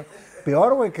viéndote,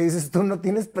 peor, güey, que dices tú, no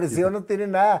tienes presión, no tienes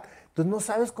nada. Entonces no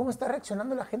sabes cómo está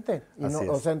reaccionando la gente. Y Así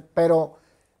no, o es. sea, pero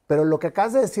lo que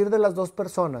acabas de decir de las 2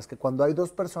 personas, que cuando hay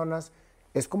 2 personas,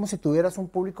 es como si tuvieras un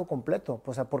público completo.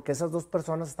 O sea, porque esas 2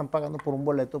 personas están pagando por un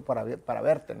boleto para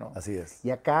verte, ¿no? Así es.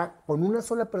 Y acá, con una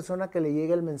sola persona que le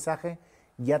llegue el mensaje,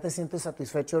 ya te sientes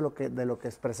satisfecho de lo que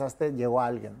expresaste, llegó a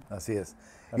alguien. Así es.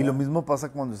 ¿Verdad? Y lo mismo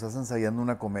pasa cuando estás ensayando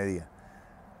una comedia.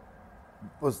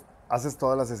 Pues haces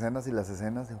todas las escenas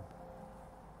y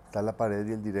está la pared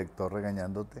y el director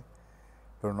regañándote,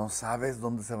 pero no sabes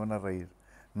dónde se van a reír,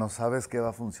 no sabes qué va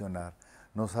a funcionar,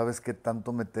 no sabes qué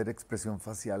tanto meter expresión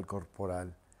facial,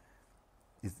 corporal.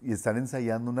 Y estar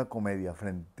ensayando una comedia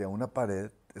frente a una pared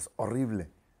es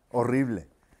horrible, horrible.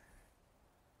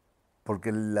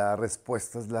 Porque la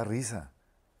respuesta es la risa,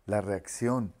 la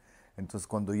reacción. Entonces,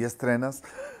 cuando ya estrenas,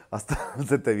 hasta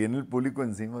se te viene el público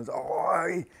encima.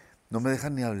 ¡Ay! No me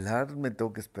dejan ni hablar, me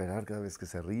tengo que esperar cada vez que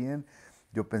se ríen.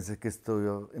 Yo pensé que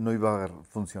esto no iba a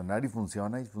funcionar y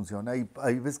funciona y funciona. Y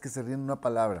hay veces que se ríen una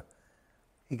palabra.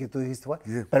 Y que tú dijiste, bueno,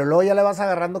 pero luego ya le vas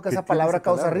agarrando que esa palabra esa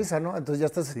causa palabra? risa, ¿no? Entonces ya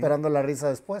estás Sí. esperando la risa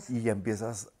después. Y ya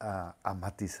empiezas a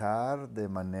matizar de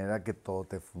manera que todo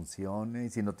te funcione. Y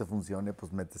si no te funcione,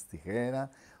 pues metes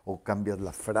tijera o cambias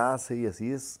la frase. Y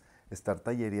así es estar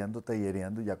tallereando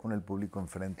ya con el público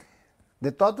enfrente.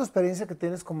 De toda tu experiencia que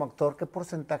tienes como actor, ¿qué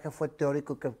porcentaje fue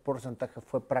teórico y qué porcentaje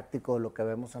fue práctico de lo que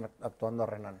vemos actuando a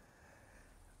Renán?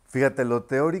 Fíjate, lo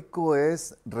teórico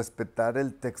es respetar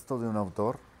el texto de un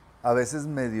autor. A veces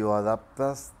medio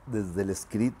adaptas desde el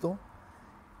escrito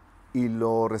y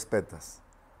lo respetas,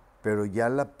 pero ya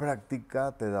la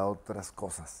práctica te da otras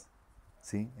cosas,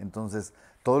 ¿sí? Entonces,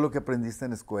 todo lo que aprendiste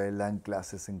en escuela, en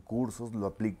clases, en cursos, lo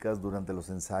aplicas durante los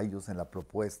ensayos, en la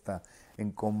propuesta,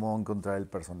 en cómo encontrar el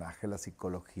personaje, la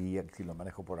psicología, si lo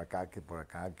manejo por acá,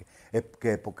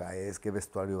 qué época es, qué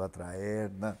vestuario va a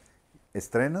traer.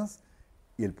 Estrenas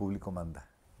y el público manda.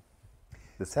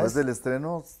 Después ¿Sabes? del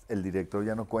estreno, el director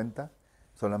ya no cuenta,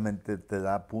 solamente te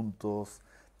da puntos,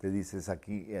 te dice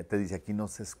aquí no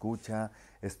se escucha,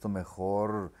 esto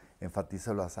mejor,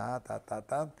 enfatízalo así,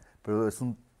 pero es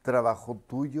un trabajo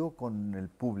tuyo con el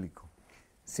público.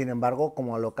 Sin embargo,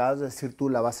 como lo acabas de decir tú,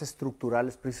 la base estructural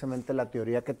es precisamente la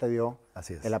teoría que te dio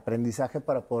Así es. el aprendizaje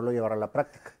para poderlo llevar a la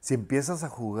práctica. Si empiezas a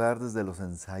jugar desde los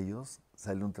ensayos,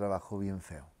 sale un trabajo bien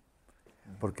feo,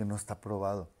 porque no está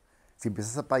probado. Si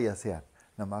empiezas a payasear,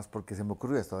 nada más porque se me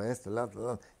ocurrió esto,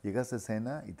 llegas a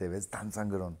escena y te ves tan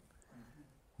sangrón.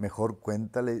 Mejor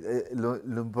cuéntale.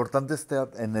 Lo importante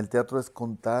en el teatro es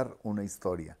contar una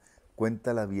historia.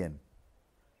 Cuéntala bien.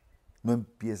 No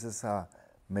empieces a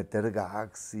meter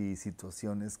gags y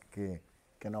situaciones que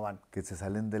no van. Que se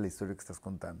salen de la historia que estás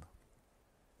contando.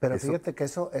 Pero fíjate que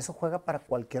eso juega para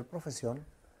cualquier profesión,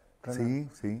 Renán. Sí,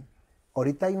 sí.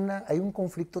 Ahorita hay un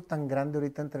conflicto tan grande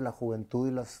ahorita entre la juventud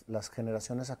y las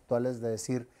generaciones actuales de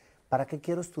decir, ¿para qué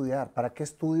quiero estudiar? ¿Para qué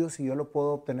estudio si yo lo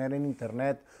puedo obtener en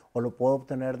internet o lo puedo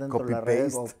obtener dentro de la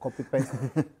red o copy-paste?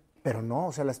 Pero no,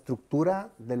 o sea, la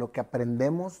estructura de lo que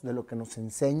aprendemos, de lo que nos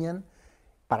enseñan,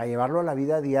 para llevarlo a la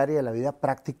vida diaria, a la vida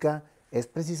práctica, es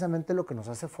precisamente lo que nos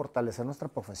hace fortalecer nuestra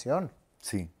profesión.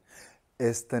 Sí,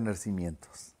 es tener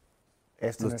cimientos.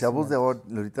 Los chavos de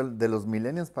ahorita, de los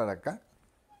millennials para acá,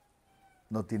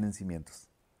 no tienen cimientos.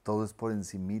 Todo es por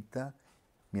encimita,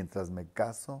 mientras me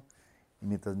caso,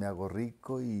 mientras me hago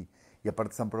rico y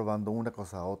aparte están probando una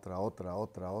cosa, otra.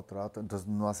 Entonces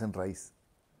no hacen raíz.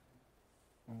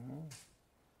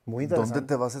 Muy interesante. ¿Dónde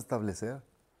te vas a establecer?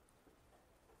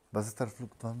 Vas a estar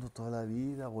fluctuando toda la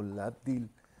vida, volátil.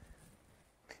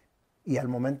 Y al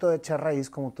momento de echar raíz,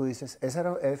 como tú dices,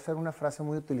 esa era una frase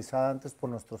muy utilizada antes por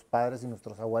nuestros padres y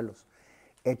nuestros abuelos.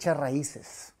 Echa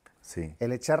raíces. Sí.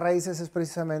 El echar raíces es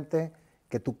precisamente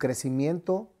que tu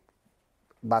crecimiento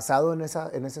basado en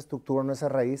esa estructura, en esa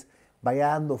raíz, vaya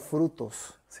dando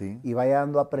frutos, sí, y vaya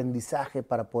dando aprendizaje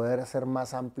para poder hacer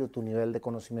más amplio tu nivel de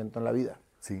conocimiento en la vida.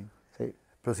 Sí. Sí.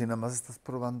 Pero si nada más estás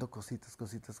probando cositas,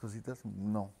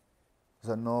 no. O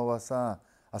sea, no vas a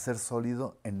ser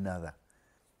sólido en nada.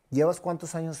 ¿Llevas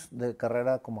cuántos años de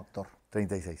carrera como actor?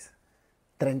 36.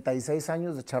 36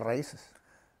 años de echar raíces.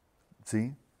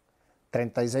 Sí.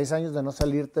 36 años de no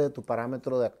salirte de tu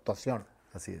parámetro de actuación.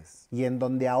 Así es. Y en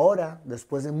donde ahora,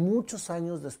 después de muchos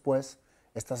años después,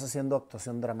 estás haciendo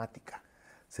actuación dramática.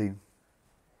 Sí.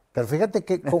 Pero fíjate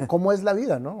que, cómo es la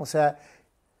vida, ¿no? O sea,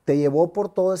 te llevó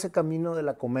por todo ese camino de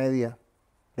la comedia,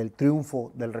 del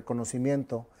triunfo, del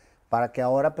reconocimiento, para que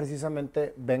ahora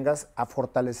precisamente vengas a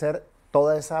fortalecer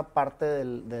toda esa parte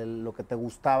de lo que te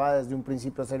gustaba desde un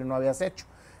principio hacer y no habías hecho.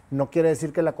 No quiere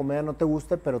decir que la comedia no te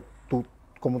guste, pero tú,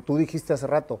 como tú dijiste hace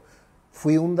rato,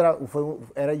 soy un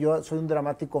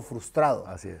dramático frustrado.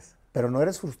 Así es. Pero no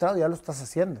eres frustrado, ya lo estás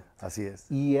haciendo. Así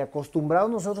es. Y acostumbrados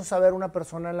nosotros a ver una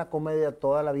persona en la comedia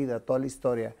toda la vida, toda la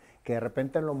historia, que de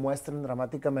repente lo muestren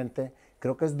dramáticamente,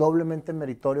 creo que es doblemente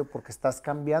meritorio porque estás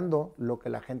cambiando lo que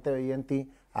la gente veía en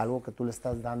ti, algo que tú le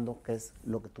estás dando, que es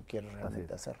lo que tú quieres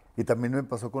realmente hacer. Y también me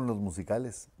pasó con los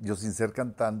musicales. Yo sin ser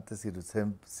cantante,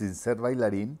 sin ser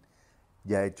bailarín,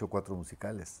 ya he hecho 4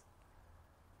 musicales.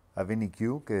 Avenue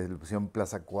Q, que le pusieron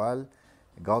Plaza Cual,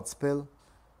 Godspell,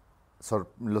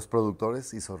 los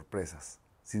productores y sorpresas.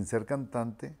 Sin ser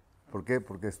cantante, ¿por qué?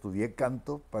 Porque estudié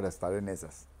canto para estar en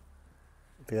esas.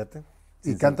 Fíjate.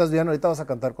 Y cantas bien, ahorita vas a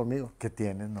cantar conmigo. ¿Qué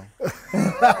tienes, no?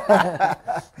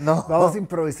 No. Vamos a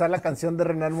improvisar la canción de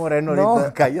Renán Moreno ahorita.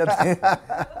 No, cállate.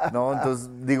 No, entonces,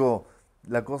 digo,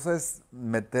 la cosa es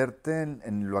meterte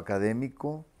en lo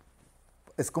académico.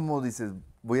 Es como dices,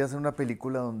 voy a hacer una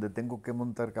película donde tengo que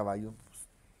montar caballo. Pues,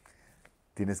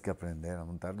 tienes que aprender a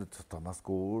montar, tomas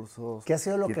cursos. ¿Qué ha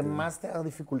sido lo que más te ha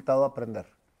dificultado aprender?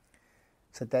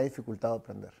 ¿Se te ha dificultado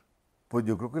aprender? Pues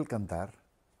yo creo que el cantar.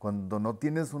 Cuando no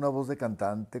tienes una voz de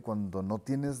cantante, cuando no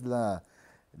tienes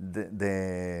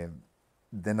de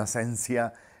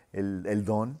nacencia el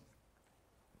don,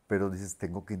 pero dices,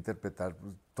 tengo que interpretar,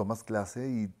 pues, tomas clase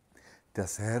y te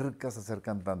acercas a ser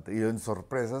cantante. Y yo en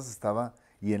sorpresas estaba,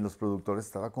 y en los productores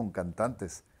estaba con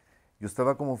cantantes. Yo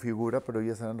estaba como figura, pero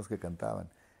ellos eran los que cantaban.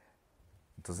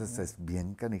 Entonces es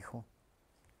bien canijo.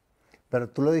 Pero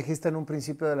tú lo dijiste en un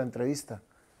principio de la entrevista.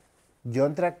 Yo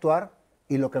entré a actuar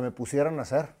y lo que me pusieron a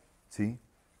hacer. Sí.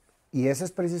 Y esa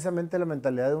es precisamente la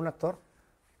mentalidad de un actor.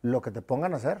 Lo que te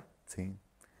pongan a hacer. Sí.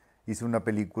 Hice una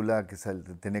película que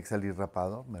tenía que salir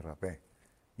rapado, me rapé.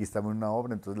 Y estaba en una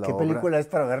obra, entonces la ¿Qué obra... película es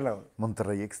para verla?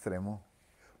 Monterrey Extremo.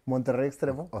 ¿Monterrey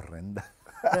Extremo? Horrenda.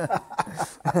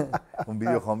 Un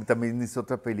videojuego. También hice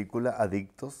otra película,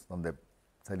 Adictos, donde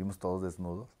salimos todos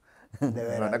desnudos. ¿De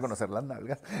veras? Van a conocer las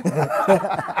nalgas.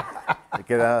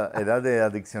 Que era de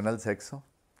adicción al sexo.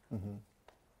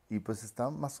 Y pues está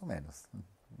más o menos.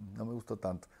 No me gustó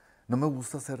tanto. No me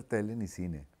gusta hacer tele ni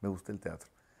cine. Me gusta el teatro.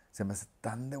 Se me hace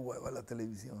tan de hueva la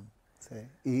televisión. Sí.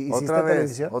 ¿Y Otra vez,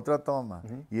 televisión? otra toma.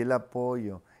 Y el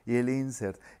apoyo. Y el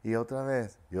insert. Y otra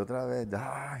vez. Y otra vez.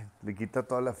 Ay, le quita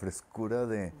toda la frescura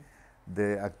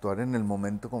de actuar en el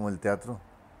momento como el teatro.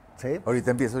 Sí.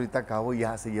 Ahorita empiezo, ahorita acabo y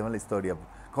ya se lleva la historia.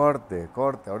 Corte,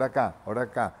 corte, ahora acá,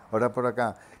 ahora por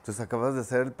acá. Entonces acabas de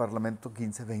hacer el Parlamento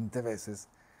 15, 20 veces.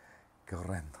 Qué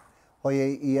horrendo.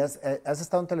 Oye, ¿y has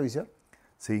estado en televisión?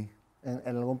 Sí.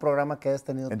 ¿En algún programa que hayas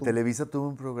tenido En tú? Televisa tuve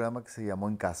un programa que se llamó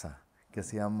En Casa, que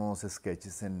hacíamos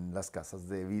sketches en las casas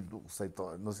de Vidusa y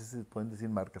todo. No sé si pueden decir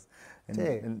marcas.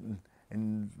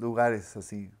 En lugares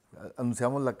así.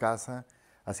 Anunciamos la casa,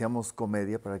 hacíamos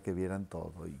comedia para que vieran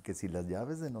todo. Y que si las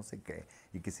llaves de no sé qué,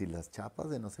 y que si las chapas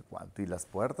de no sé cuánto, y las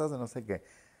puertas de no sé qué,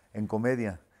 en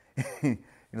comedia. Y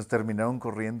nos terminaron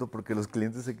corriendo porque los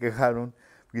clientes se quejaron.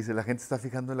 Dice, la gente está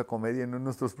fijando en la comedia y no en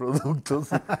nuestros productos.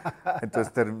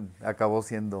 Entonces acabó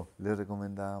siendo, les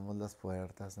recomendamos las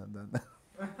puertas.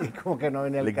 Y como que no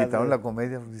venía el Le caso quitaron de- la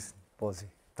comedia. Pues, Pues sí.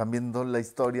 están viendo la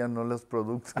historia, no los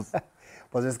productos.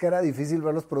 Pues es que era difícil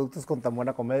ver los productos con tan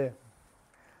buena comedia.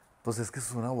 Pues es que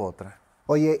es una u otra.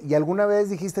 Oye, ¿y alguna vez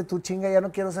dijiste tú, chinga, ya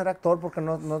no quiero ser actor porque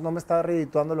no me estaba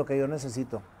redituando lo que yo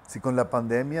necesito? Sí, con la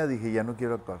pandemia dije, ya no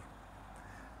quiero actuar.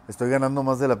 Estoy ganando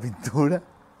más de la pintura.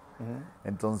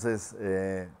 Entonces,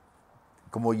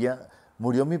 como ya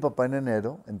murió mi papá en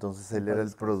enero, entonces él era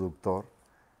el productor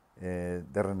de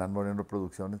Renán, Moreno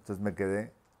Producciones, entonces me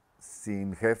quedé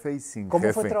sin jefe y sin jefe.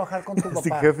 ¿Cómo fue trabajar con tu papá?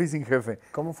 Sin jefe y sin jefe.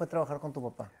 ¿Cómo fue trabajar con tu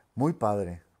papá? Muy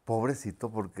padre, pobrecito,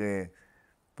 porque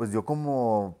pues yo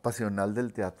como pasional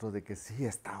del teatro, de que sí,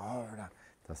 esta obra,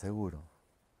 ¿estás seguro?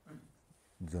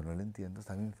 Yo no la entiendo,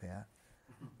 está bien fea.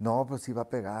 No, pues sí va a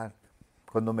pegar.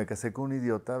 Cuando me casé con un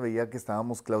idiota, veía que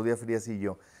estábamos Claudia Frías y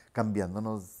yo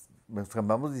cambiándonos, nos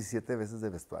cambiamos 17 veces de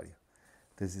vestuario.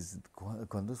 Entonces,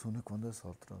 ¿cuándo es uno y cuándo es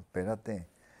otro? Espérate,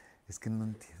 es que no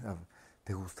entiendo.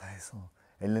 ¿Te gusta eso?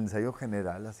 El ensayo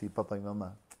general, así, papá y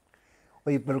mamá.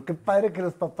 Oye, pero qué padre que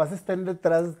los papás estén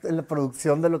detrás de la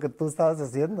producción de lo que tú estabas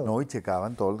haciendo. No, y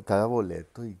checaban todo, cada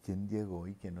boleto, y quién llegó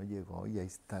y quién no llegó, y ahí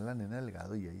está la Nena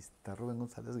Delgado, y ahí está Rubén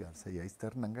González Garza, y ahí está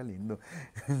Hernán Galindo.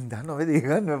 Ya no me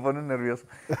digan, me pone nervioso.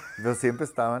 Pero siempre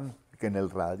estaban que en el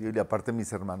radio, y aparte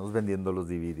mis hermanos vendiendo los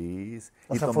DVDs.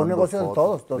 O y sea, fue un tomando negocio de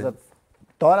fotos. todos. O sea,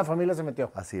 toda la familia se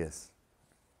metió. Así es,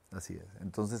 así es.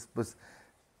 Entonces, pues,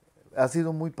 ha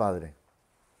sido muy padre.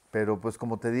 Pero pues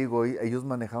como te digo, ellos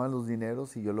manejaban los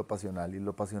dineros y yo lo pasional. Y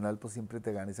lo pasional pues siempre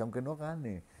te gana. Y aunque no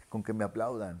gane, con que me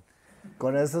aplaudan.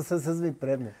 Con eso, ese es mi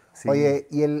premio. Sí. Oye,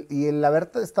 y el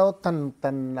haberte estado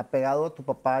tan apegado a tu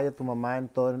papá y a tu mamá en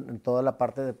toda la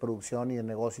parte de producción y de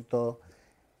negocio y todo,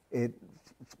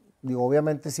 digo,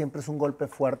 obviamente siempre es un golpe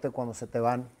fuerte cuando se te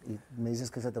van, y me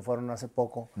dices que se te fueron hace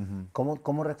poco.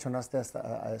 ¿Cómo reaccionaste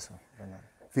a eso, Renán?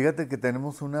 Fíjate que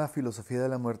tenemos una filosofía de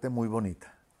la muerte muy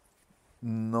bonita.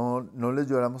 No les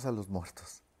lloramos a los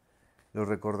muertos. Los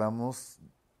recordamos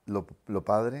lo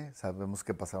padre, sabemos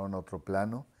que pasaron a otro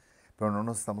plano, pero no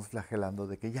nos estamos flagelando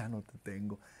de que ya no te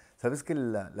tengo. Sabes que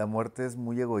la muerte es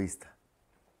muy egoísta.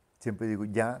 Siempre digo,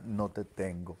 ya no te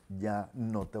tengo, ya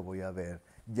no te voy a ver,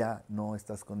 ya no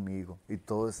estás conmigo. Y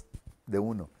todo es de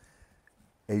uno.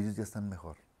 Ellos ya están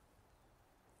mejor.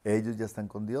 Ellos ya están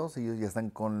con Dios, ellos ya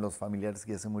están con los familiares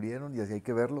que ya se murieron, y así hay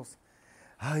que verlos.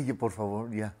 Ay, por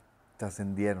favor, ya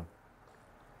trascendieron.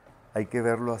 Hay que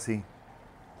verlo así.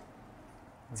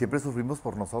 Siempre sufrimos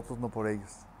por nosotros, no por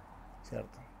ellos.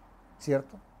 Cierto.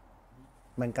 ¿Cierto?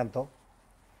 Me encantó.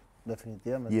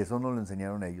 Definitivamente. Y eso nos lo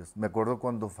enseñaron ellos. Me acuerdo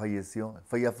cuando fallecieron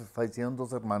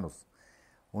 2 hermanos.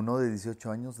 Uno de 18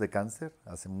 años de cáncer,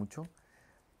 hace mucho.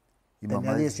 Y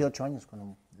Tenía 18 años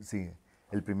cuando... Sí,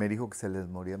 el primer hijo que se les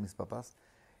moría a mis papás.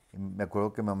 Y me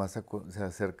acuerdo que mamá se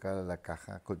acerca a la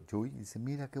caja con Chuy y dice,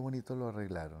 mira qué bonito lo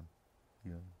arreglaron. Y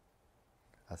yo,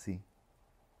 así,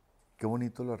 qué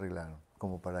bonito lo arreglaron,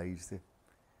 como para irse.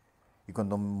 Y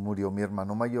cuando murió mi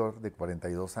hermano mayor, de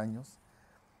 42 años,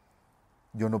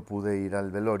 yo no pude ir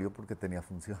al velorio porque tenía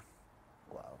función.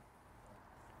 Wow.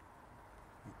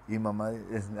 Y mamá,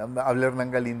 habla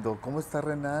Hernán Galindo, ¿cómo está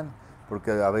Renán?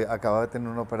 Porque acababa de tener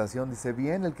una operación. Dice,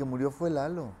 bien, el que murió fue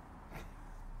Lalo.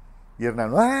 Y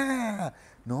Hernán, ¡ah!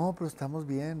 No, pero estamos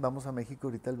bien, vamos a México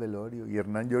ahorita al velorio. Y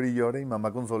Hernán llora y llora y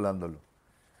mamá consolándolo.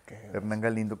 Hernán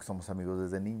Galindo, que somos amigos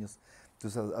desde niños.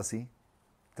 Entonces, así,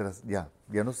 ya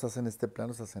no estás en este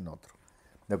plano, estás en otro.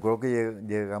 Me acuerdo que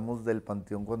llegamos del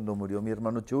panteón cuando murió mi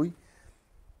hermano Chuy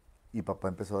y papá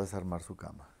empezó a desarmar su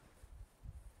cama.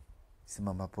 Dice,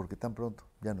 mamá, ¿por qué tan pronto?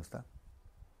 Ya no está.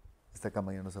 Esta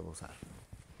cama ya no se va a usar.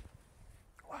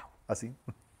 Wow. Así.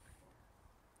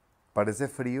 Parece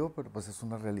frío, pero pues es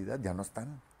una realidad. Ya no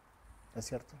están. Es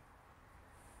cierto.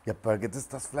 ¿Y para qué te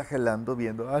estás flagelando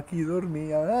viendo? Aquí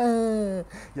dormía, ¡ah!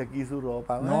 Y aquí su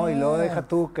ropa. No, ¡ah! y luego deja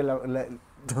tú que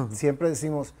siempre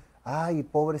decimos, ay,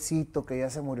 pobrecito que ya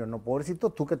se murió. No, pobrecito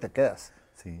tú que te quedas.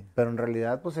 Sí. Pero en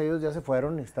realidad, pues ellos ya se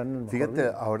fueron y están en el mejor Fíjate,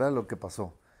 vida. ahora lo que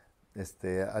pasó.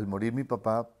 Al morir mi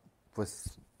papá,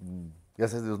 pues,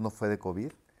 gracias a Dios no fue de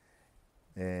COVID.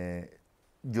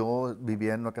 Yo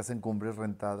vivía en una casa en Cumbres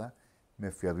rentada,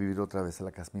 me fui a vivir otra vez a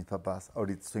la casa de mis papás.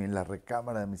 Ahorita estoy en la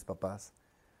recámara de mis papás,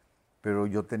 pero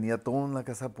yo tenía toda una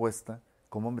casa puesta,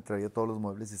 como me traía todos los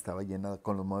muebles y estaba llena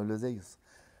con los muebles de ellos.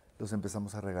 Los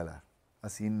empezamos a regalar.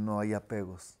 Así no hay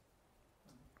apegos.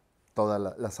 Toda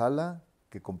la sala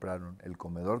que compraron, el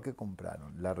comedor que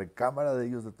compraron, la recámara de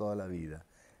ellos de toda la vida,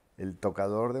 el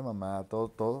tocador de mamá,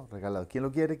 todo regalado. ¿Quién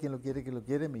lo quiere? ¿Quién lo quiere? ¿Quién lo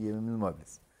quiere? Me lleven mis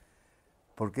muebles.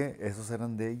 Porque esos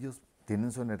eran de ellos,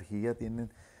 tienen su energía,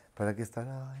 tienen... ¿Para qué estar?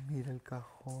 Ay, mira el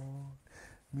cajón,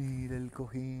 mira el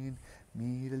cojín,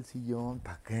 mira el sillón.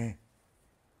 ¿Para qué?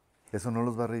 Eso no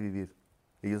los va a revivir.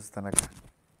 Ellos están acá.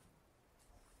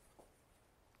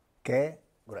 Qué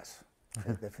grueso,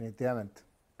 definitivamente.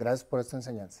 Gracias por esta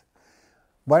enseñanza.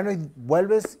 Bueno,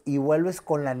 y vuelves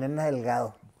con la nena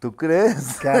Delgado. ¿Tú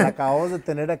crees? Que la acabamos de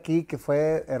tener aquí, que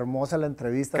fue hermosa la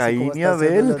entrevista. Caín y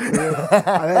Abel.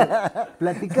 A ver,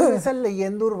 platícame esa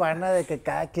leyenda urbana de que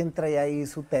cada quien trae ahí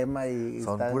su tema y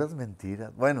son puras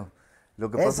mentiras. Bueno,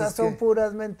 lo que pasa es que... Esas son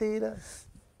puras mentiras.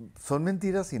 Son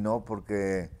mentiras y no,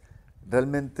 porque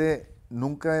realmente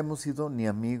nunca hemos sido ni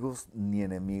amigos ni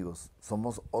enemigos.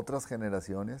 Somos otras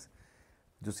generaciones.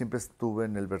 Yo siempre estuve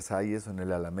en el Versalles o en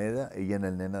el Alameda, ella en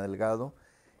el Nena Delgado.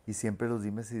 Y siempre los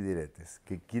dimes y diretes,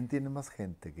 que quién tiene más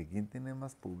gente, que quién tiene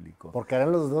más público. Porque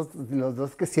eran los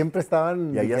dos que siempre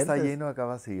estaban y allá vigentes. está lleno, acá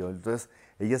vacío. Entonces,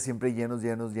 ella siempre llenos,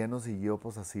 y yo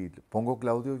pues así, pongo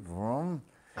Claudio y ¡brum!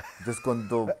 Entonces,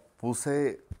 cuando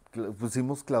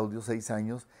pusimos Claudio 6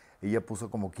 años, ella puso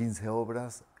como 15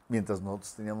 obras, mientras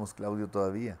nosotros teníamos Claudio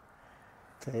todavía.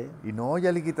 Sí. Y no,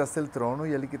 ya le quitaste el trono,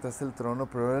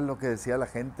 pero era lo que decía la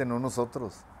gente, no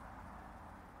nosotros.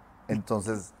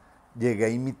 Entonces... Llegué a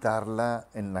imitarla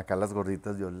en Acá las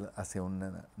Gorditas, yo hacía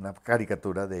una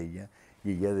caricatura de ella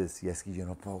y ella decía, es que yo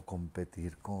no puedo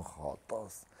competir con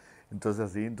jotos.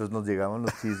 Entonces nos llegaban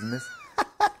los chismes,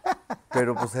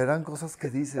 pero pues eran cosas que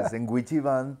dices. En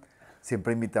Wichiván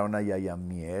siempre invitaron a Yaya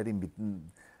Mier,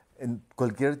 en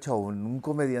cualquier show, un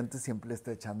comediante siempre le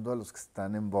está echando a los que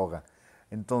están en boga.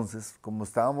 Entonces, como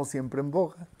estábamos siempre en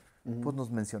boga, pues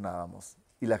nos mencionábamos.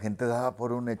 Y la gente daba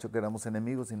por un hecho que éramos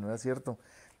enemigos y no era cierto.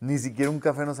 Ni siquiera un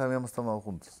café nos habíamos tomado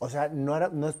juntos. O sea,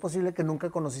 ¿no es posible que nunca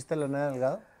conociste a la Nena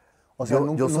Delgado? O sea,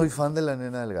 yo soy fan de la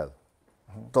Nena Delgado.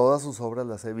 Todas sus obras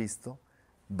las he visto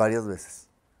varias veces.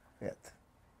 Fíjate.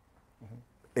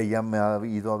 Ella me ha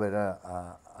ido a ver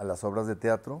a las obras de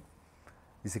teatro.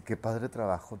 Dice, qué padre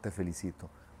trabajo, te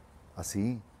felicito.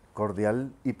 Así,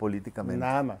 cordial y políticamente.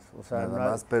 Nada más. O sea,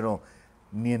 nada más, pero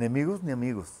ni enemigos ni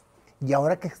amigos. Y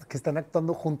ahora que están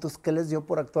actuando juntos, ¿qué les dio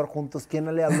por actuar juntos?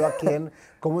 ¿Quién le habló a quién?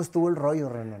 ¿Cómo estuvo el rollo,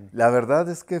 Renán? La verdad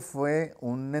es que fue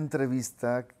una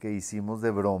entrevista que hicimos de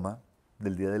broma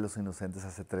del Día de los Inocentes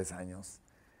hace 3 años,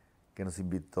 que nos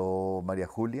invitó María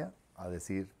Julia a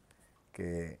decir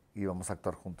que íbamos a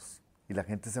actuar juntos. Y la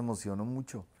gente se emocionó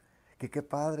mucho. Que qué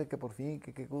padre, que por fin,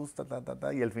 que qué gusta,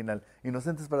 y al final,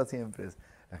 Inocentes para siempre.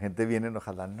 La gente viene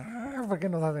enojada, no, ¿por qué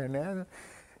no saben nada?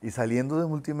 Y saliendo de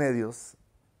Multimedios,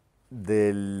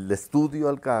 del estudio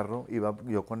al carro, iba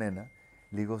yo con Ena,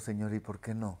 le digo, señor, ¿y por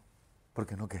qué no? ¿Por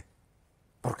qué no qué?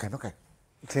 ¿Por qué no qué?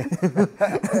 Sí.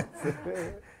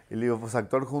 Y le digo, pues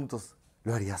actuar juntos.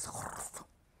 Lo harías gordo.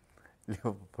 Le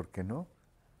digo, ¿por qué no?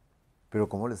 Pero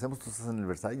 ¿cómo le hacemos? Tú estás en el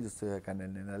Versalles, yo estoy acá en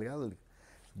el Nena Delgado.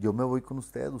 Yo me voy con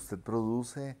usted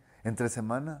produce entre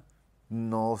semana.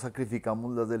 No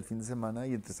sacrificamos las del fin de semana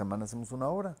y entre semana hacemos una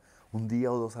hora, un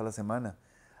día o 2 a la semana.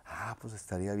 Ah, pues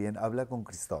estaría bien, habla con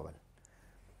Cristóbal.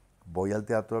 Voy al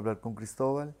teatro a hablar con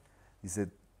Cristóbal.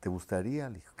 Dice, ¿te gustaría?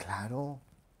 Le digo, claro.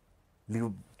 Le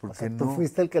digo, ¿por qué no? Tú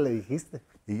fuiste el que le dijiste.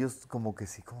 Ellos como que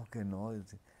sí, como que no.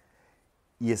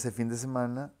 Y ese fin de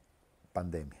semana,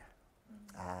 pandemia.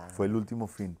 Fue el último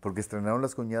fin, porque estrenaron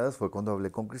Las Cuñadas, fue cuando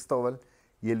hablé con Cristóbal,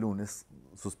 y el lunes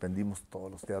suspendimos todos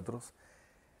los teatros.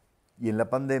 Y en la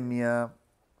pandemia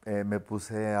me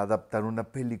puse a adaptar una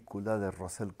película de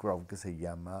Russell Crowe que se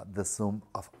llama The Sum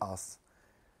of Us,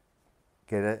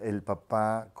 que era el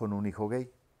papá con un hijo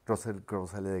gay. Russell Crowe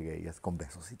sale de gay, es con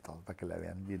besos y todo, para que la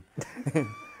vean bien.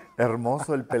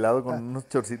 Hermoso el pelado con unos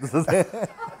chorcitos así.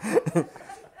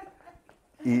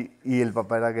 Y el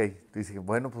papá era gay. Y dije,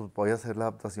 bueno, pues voy a hacer la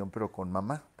adaptación, pero con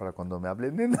mamá, para cuando me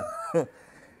hable nena.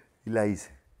 Y la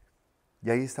hice.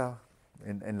 Y ahí estaba,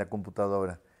 en la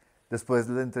computadora. Después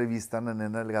le entrevistan a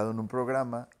Nena Delgado en un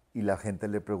programa y la gente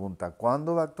le pregunta,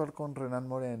 ¿cuándo va a actuar con Renán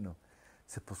Moreno?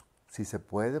 Dice, pues si se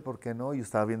puede, ¿por qué no? Yo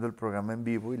estaba viendo el programa en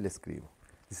vivo y le escribo.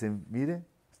 Dice, mire,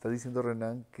 está diciendo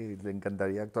Renán que le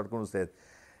encantaría actuar con usted.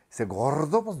 Dice,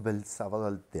 gordo, pues ve el sábado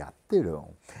al teatro.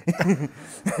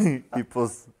 Y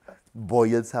pues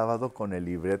voy el sábado con el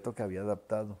libreto que había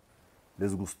adaptado.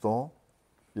 Les gustó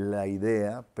la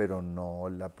idea, pero no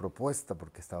la propuesta,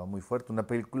 porque estaba muy fuerte. Una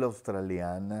película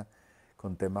australiana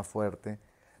con tema fuerte.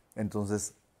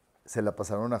 Entonces se la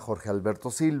pasaron a Jorge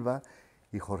Alberto Silva,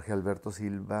 y Jorge Alberto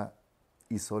Silva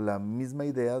hizo la misma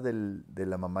idea de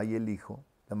la mamá y el hijo.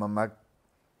 La mamá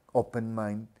open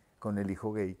mind con el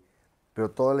hijo gay, pero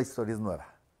toda la historia es nueva.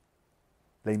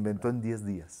 La inventó en 10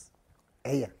 días.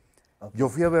 Ella. Okay. Yo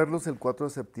fui a verlos el 4 de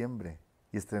septiembre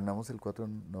y estrenamos el 4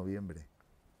 de noviembre.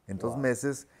 En 2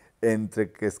 meses,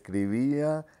 entre que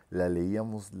escribía, la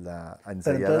leíamos, la ensayábamos.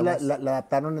 Pero entonces la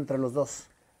adaptaron entre los dos.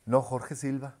 No, Jorge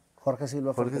Silva. Jorge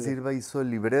Silva fue Jorge Silva hizo el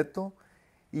libreto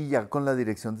y ya con la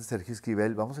dirección de Sergio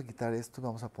Esquivel, vamos a quitar esto,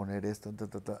 vamos a poner esto,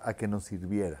 a que nos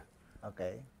sirviera.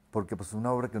 Okay. Porque pues es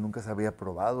una obra que nunca se había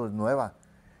probado, es nueva.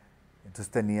 Entonces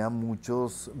tenía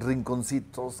muchos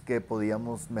rinconcitos que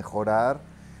podíamos mejorar,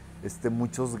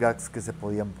 muchos gags que se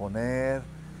podían poner,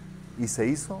 y se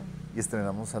hizo y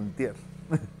estrenamos antier.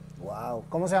 Wow.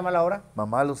 ¿Cómo se llama la obra?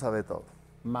 Mamá lo sabe todo.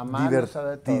 Mamá lo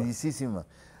sabe todo. Divertidísima.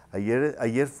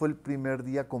 Ayer fue el primer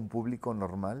día con público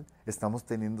normal, estamos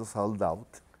teniendo sold out.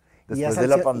 Después de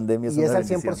la pandemia. ¿Y es al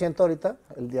 100% ahorita?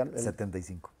 El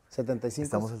 75. 75.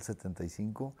 Estamos al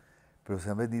 75, pero se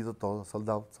han vendido todos, sold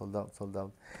out, sold out, sold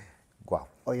out. Wow.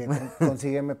 Oye,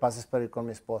 consígueme pases para ir con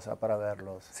mi esposa para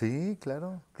verlos. Sí,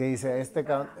 claro. Que dice,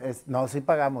 no, sí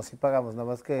pagamos, nada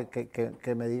más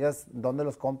que me digas dónde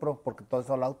los compro, porque todo es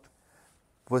sold out.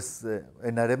 Pues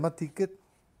en Arema Ticket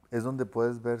es donde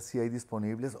puedes ver si hay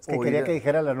disponibles. Es que quería que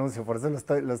dijera el anuncio, por eso lo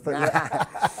estoy...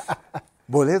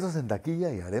 Boletos en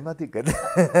taquilla y Arema Ticket.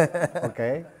 Ok,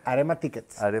 Arema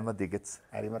Tickets. Arema Tickets.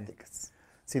 Arema Tickets.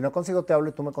 Si no consigo, te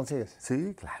hablo y tú me consigues.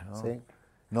 Sí, claro. Sí.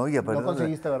 No, y aparte, no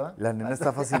conseguiste, ¿verdad? La nena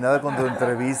está fascinada con tu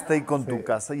entrevista y con tu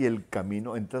casa y el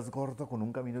camino. Entras gordo con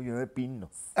un camino lleno de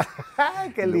pinos.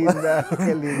 ¡Qué linda,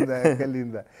 qué linda, qué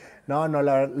linda! No,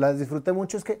 las disfruté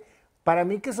mucho. Es que para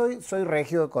mí que soy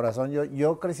regio de corazón,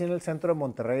 yo crecí en el centro de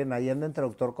Monterrey, en Allende, entre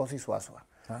Doctor Cos y Suazua.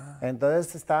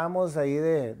 Entonces estábamos ahí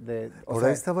Por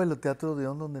ahí estaba el Teatro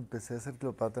Odeón donde empecé a hacer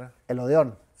Cleopatra. ¿El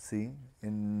Odeón? Sí,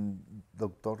 en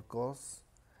Doctor Cos.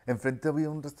 Enfrente había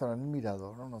un restaurante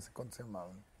Mirador, no sé cómo se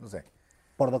llamaba, no sé.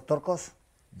 ¿Por Doctor Cos?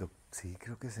 Sí,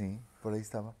 creo que sí, por ahí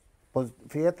estaba. Pues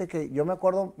fíjate que yo me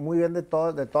acuerdo muy bien de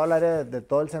toda el área, de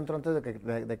todo el centro antes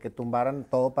de que tumbaran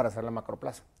todo para hacer la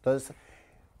macroplaza. Entonces,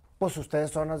 pues ustedes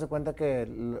son, haz de cuenta que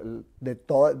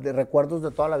de recuerdos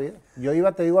de toda la vida. Yo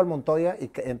iba, te digo, al Montoya y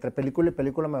que entre película y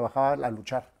película me bajaba a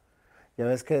luchar. Ya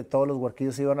ves que todos los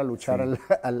huerquillos iban a luchar sí.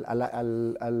 a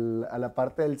la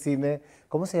parte del cine.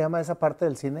 ¿Cómo se llama esa parte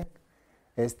del cine?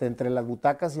 Entre las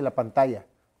butacas y la pantalla.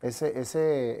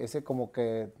 Ese como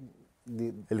que...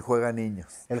 El juega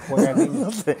niños. El juega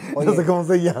niños. no sé cómo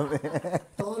se llame.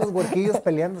 Todos los huerquillos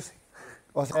peleándose.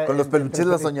 O sea, con los peluches de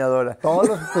la soñadora. Todos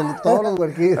los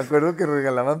huerquillos. Me acuerdo que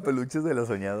regalaban peluches de la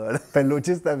soñadora.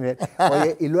 Peluches también.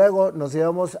 Oye, y luego nos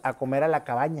íbamos a comer a la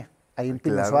cabaña, ahí en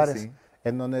Pino Suárez, sí.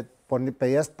 En donde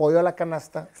pedías pollo a la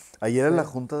canasta. Ahí era la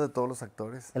junta de todos los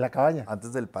actores. ¿En la cabaña?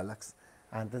 Antes del Palax.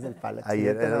 Antes del Palax. Ahí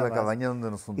era la cabaña donde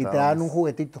nos juntábamos. Y te daban un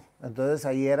juguetito. Entonces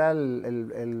ahí era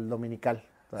el dominical,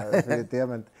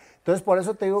 definitivamente. Entonces por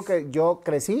eso te digo que yo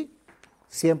crecí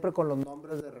siempre con los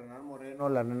nombres de Renán Moreno,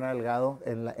 la Nena Delgado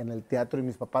en el teatro, y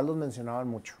mis papás los mencionaban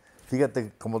mucho.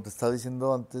 Fíjate, como te estaba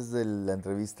diciendo antes de la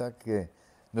entrevista, que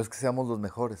no es que seamos los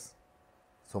mejores,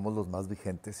 somos los más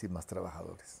vigentes y más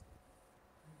trabajadores.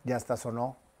 Ya hasta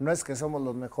sonó. No es que somos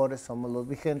los mejores, somos los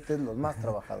vigentes, los más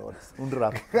trabajadores. Un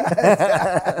rap.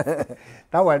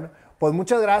 Está bueno. Pues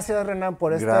muchas gracias, Renán,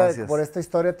 por esta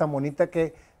historia tan bonita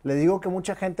que le digo que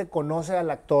mucha gente conoce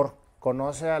al actor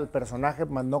conoce al personaje,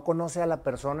 más no conoce a la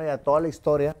persona y a toda la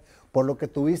historia, por lo que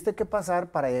tuviste que pasar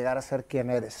para llegar a ser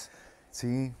quien eres.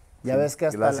 Sí. Ya ves que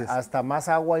hasta más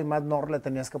agua y más nor le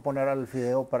tenías que poner al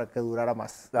fideo para que durara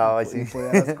más. Ay, y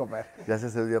pudieras comer.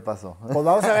 Gracias, el día pasó. Pues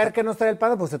vamos a ver qué nos trae el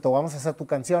Panda, pues te vamos a hacer tu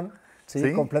canción,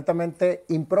 ¿sí? Completamente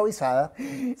improvisada,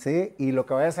 ¿sí? Y lo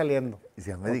que vaya saliendo. Y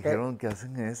ya me dijeron que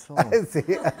hacen eso. Sí,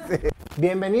 así.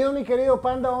 Bienvenido, mi querido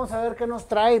Panda, vamos a ver qué nos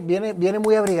trae. Viene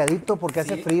muy abrigadito porque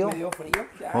hace frío. Me dio frío.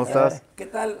 Ya. ¿Cómo estás? ¿Qué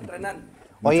tal, Renán?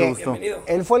 Oye, bienvenido.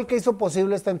 Él fue el que hizo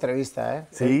posible esta entrevista, ¿eh?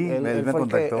 Sí, él me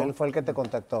contactó. Él fue el que te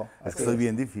contactó. Es que soy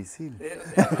bien difícil.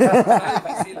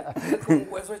 Difícil. Es como un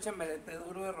hueso de chamberete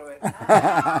duro de roer.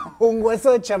 Un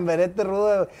hueso de chamberete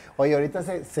rudo. Oye, ahorita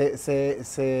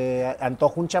se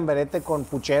antoja un chamberete con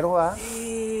puchero, ¿ah?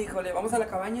 Híjole, vamos a la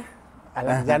cabaña.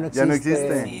 Ya no existe. Ya no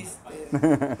existe.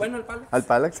 Bueno, el Palax. ¿Al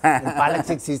Palax? El Palax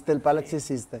existe, el Palax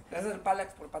existe. Gracias al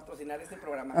Palax por patrocinar este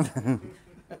programa.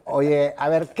 Oye, a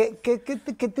ver, ¿qué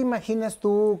te imaginas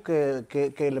tú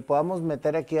que le podamos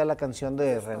meter aquí a la canción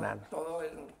de Renán? Todo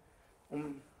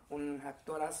un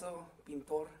actorazo,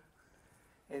 pintor.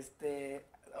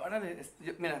 Ahora,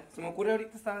 mira, se me ocurre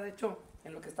ahorita, estaba de hecho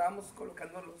en lo que estábamos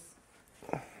colocando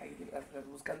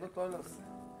buscando todos los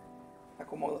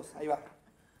acomodos. Ahí va.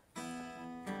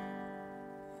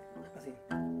 Así.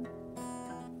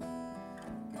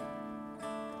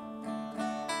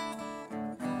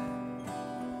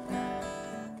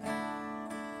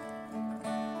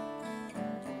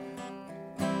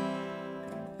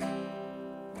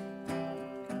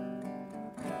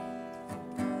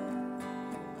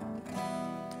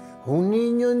 Un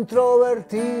niño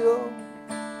introvertido,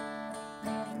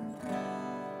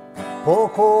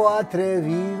 poco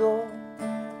atrevido,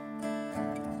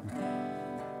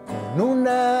 con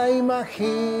una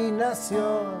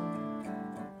imaginación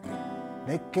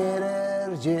de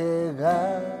querer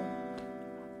llegar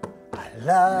a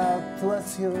la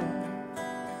actuación.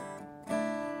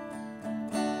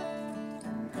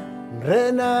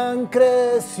 Renán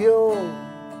creció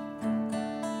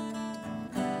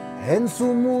en su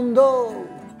mundo,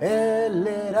 él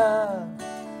era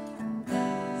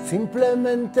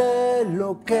simplemente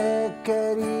lo que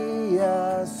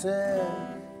quería ser.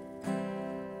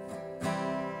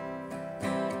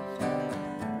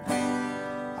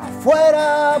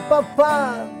 Afuera,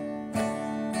 papá,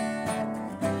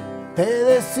 te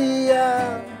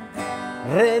decía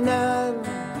Renán,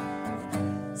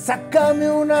 sácame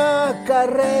una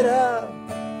carrera.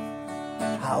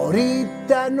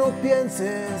 Ahorita no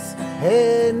pienses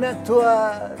en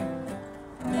actuar.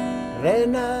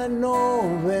 Renán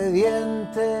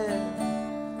obediente,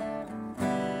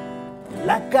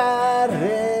 la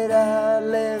carrera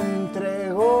le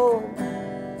entregó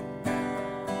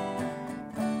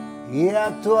y a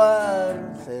actuar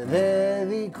se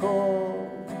dedicó.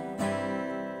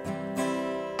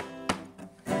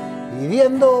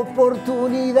 Pidiendo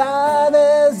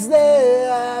oportunidades de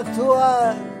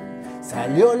actuar,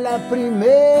 salió la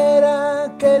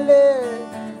primera que le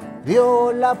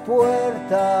dio la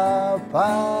puerta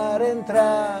para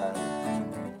entrar.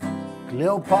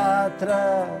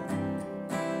 Cleopatra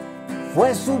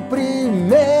fue su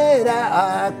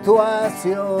primera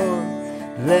actuación.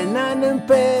 Renán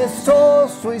empezó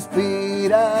su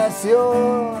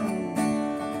inspiración.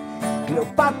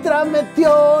 Cleopatra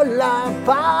metió la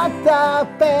pata,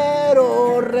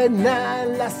 pero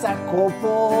Renán la sacó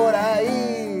por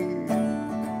ahí.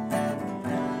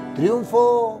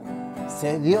 Triunfó,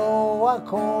 se dio a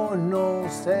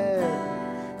conocer,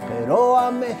 pero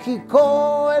a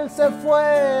México él se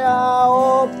fue a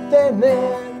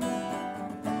obtener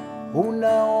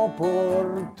una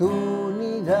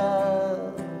oportunidad.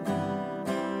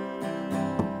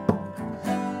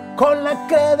 Con la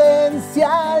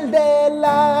credencial de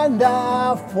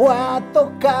Landa fue a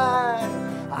tocar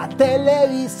a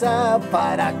Televisa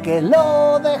para que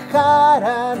lo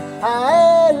dejaran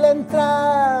a él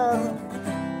entrar.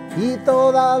 Y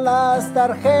todas las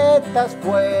tarjetas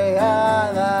fue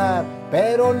a dar,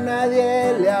 pero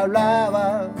nadie le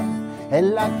hablaba.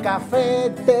 En la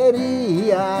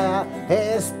cafetería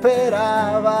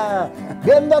esperaba,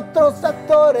 viendo a otros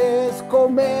actores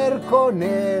comer con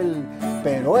él,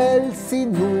 pero él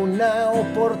sin una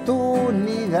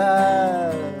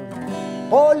oportunidad.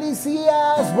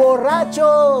 Policías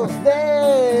borrachos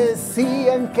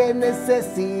decían que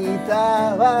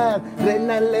necesitaban.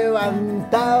 Renán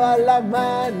levantaba la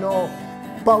mano,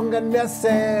 pónganme a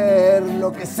hacer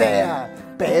lo que sea,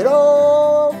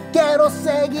 pero quiero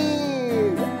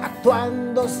seguir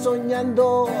actuando,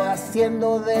 soñando,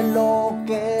 haciendo de lo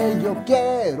que yo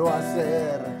quiero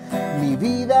hacer. Mi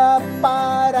vida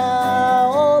para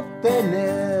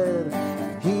obtener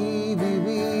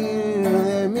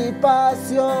y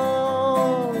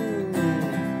pasión,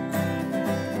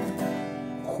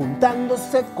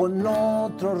 juntándose con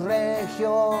otros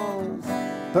regios,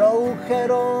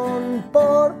 produjeron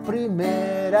por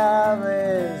primera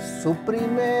vez su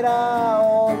primera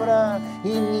obra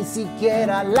y ni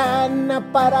siquiera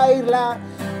lana para irla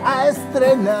a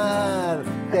estrenar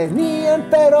tenían,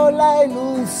 pero la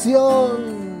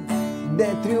ilusión de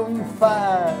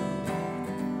triunfar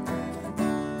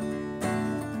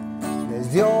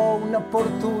les dio una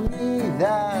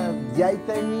oportunidad y ahí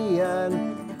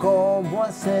tenían cómo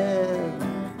hacer.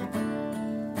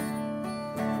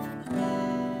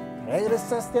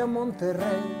 Regresaste a Monterrey,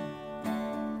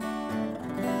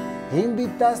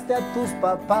 invitaste a tus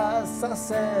papás a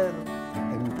hacer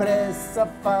empresa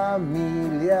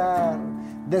familiar.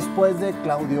 Después de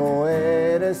Claudio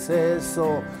eres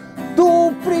eso,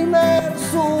 tu primer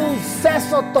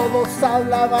suceso. Todos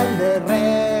hablaban de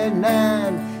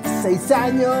Renán, 6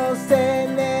 años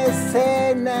en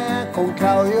escena con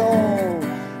Claudio.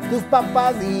 Tus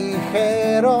papás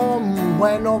dijeron,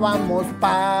 bueno, vamos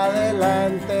pa'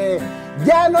 adelante.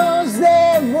 Ya nos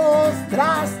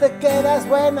demostraste que eras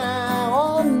buena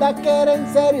onda, que era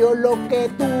en serio lo que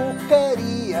tú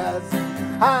querías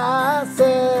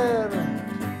hacer.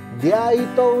 De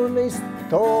ahí toda una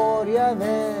historia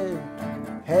de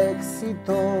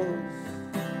éxitos.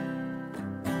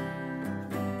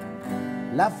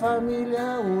 La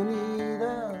familia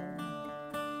unida,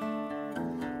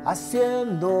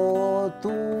 haciendo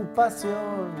tu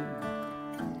pasión,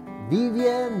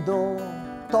 viviendo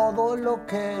todo lo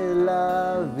que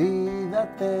la vida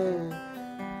te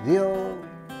dio.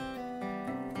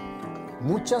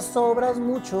 Muchas obras,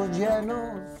 muchos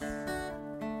llenos,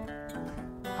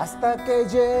 hasta que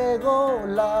llegó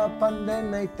la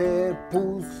pandemia y te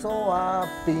puso a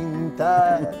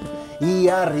pintar y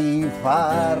a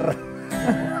rifar.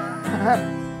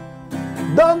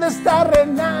 ¿Dónde está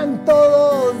Renán?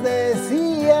 Todos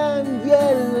decían, y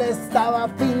él estaba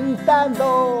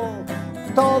pintando.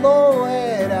 Todo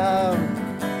era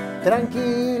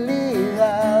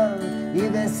tranquilidad y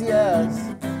decías,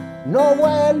 no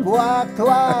vuelvo a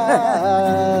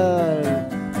actuar.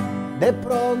 De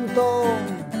pronto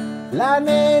la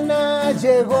nena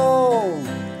llegó,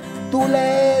 tú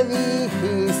le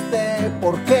dijiste,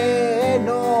 ¿por qué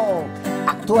no?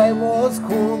 Actuemos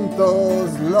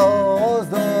juntos los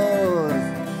dos.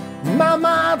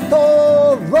 Mamá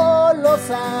todo lo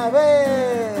sabe,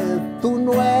 tu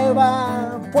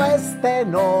nueva puesta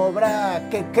en obra.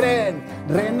 ¿Qué creen?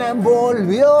 Renán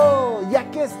volvió y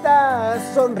aquí está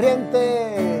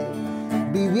sonriente,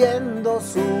 viviendo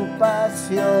su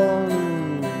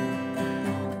pasión.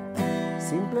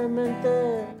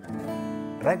 Simplemente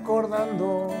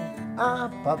recordando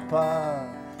a papá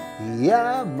y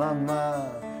a mamá,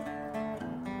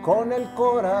 con el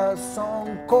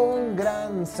corazón, con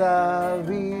gran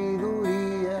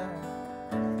sabiduría.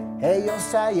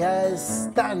 Ellos allá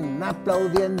están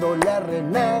aplaudiéndole a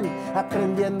Renán,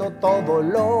 aprendiendo todo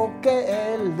lo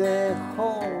que él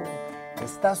dejó.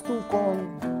 Estás tú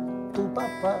con tu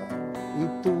papá y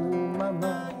tu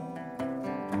mamá.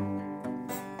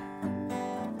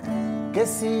 ¿Qué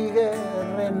sigue,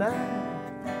 Renán?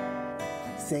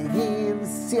 Seguir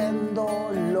siendo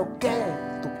lo que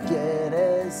tú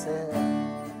quieres ser,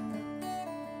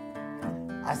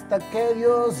 hasta que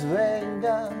Dios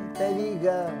venga, te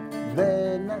diga,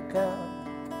 ven acá,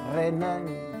 Renán.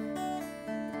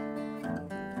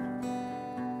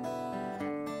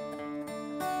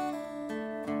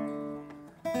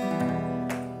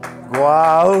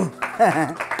 ¡Guau!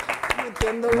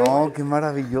 No, qué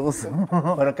maravilloso.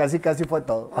 Pero casi fue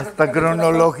todo. Hasta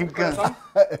cronológica.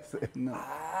 No.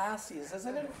 Ah, sí, se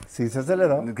aceleró. Sí, se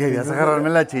aceleró. Querías agarrarme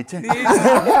la chiche. Sí.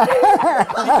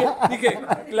 Dije,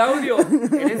 Claudio,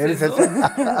 ¿eres eso?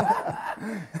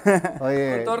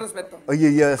 Oye, con todo respeto.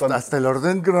 Oye, y hasta el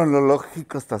orden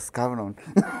cronológico estás cabrón.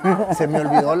 Se me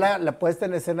olvidó la puesta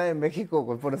en escena de México,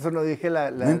 güey, por eso no dije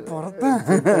la No importa.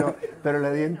 Sí, pero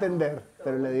le di a entender.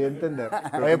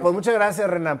 Oye, pues muchas gracias,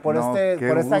 Renán, por esta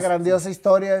gusto. grandiosa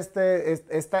historia.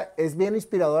 Es bien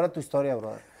inspiradora tu historia,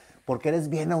 brother, porque eres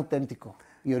bien auténtico.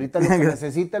 Y ahorita lo que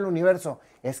necesita el universo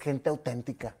es gente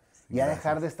auténtica. Ya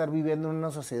dejar de estar viviendo en una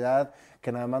sociedad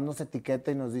que nada más nos etiqueta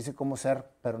y nos dice cómo ser,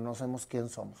 pero no sabemos quién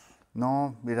somos.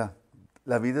 No, mira,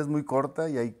 la vida es muy corta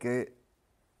y hay que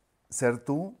ser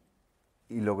tú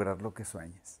y lograr lo que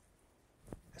sueñes.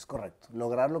 Es correcto,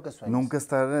 lograr lo que sueñas. Nunca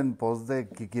estar en pos de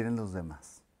qué quieren los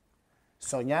demás.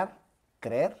 Soñar,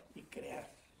 creer Y crear.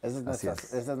 Esa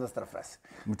es nuestra frase.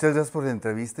 Muchas gracias por la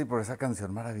entrevista y por esa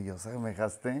canción maravillosa que me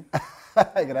dejaste.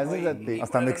 Gracias a ti.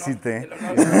 Hasta me excité.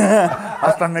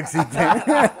 Hasta me excité.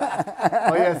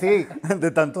 Oye, sí. De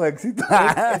tanto éxito.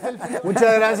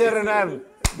 Muchas gracias, Renán.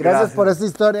 Gracias por esta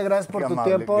historia, gracias por tu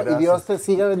tiempo gracias. Y Dios te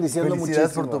siga bendiciendo muchísimo.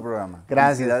 Felicidades por tu programa.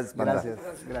 Gracias. Felicidades, banda.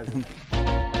 Gracias.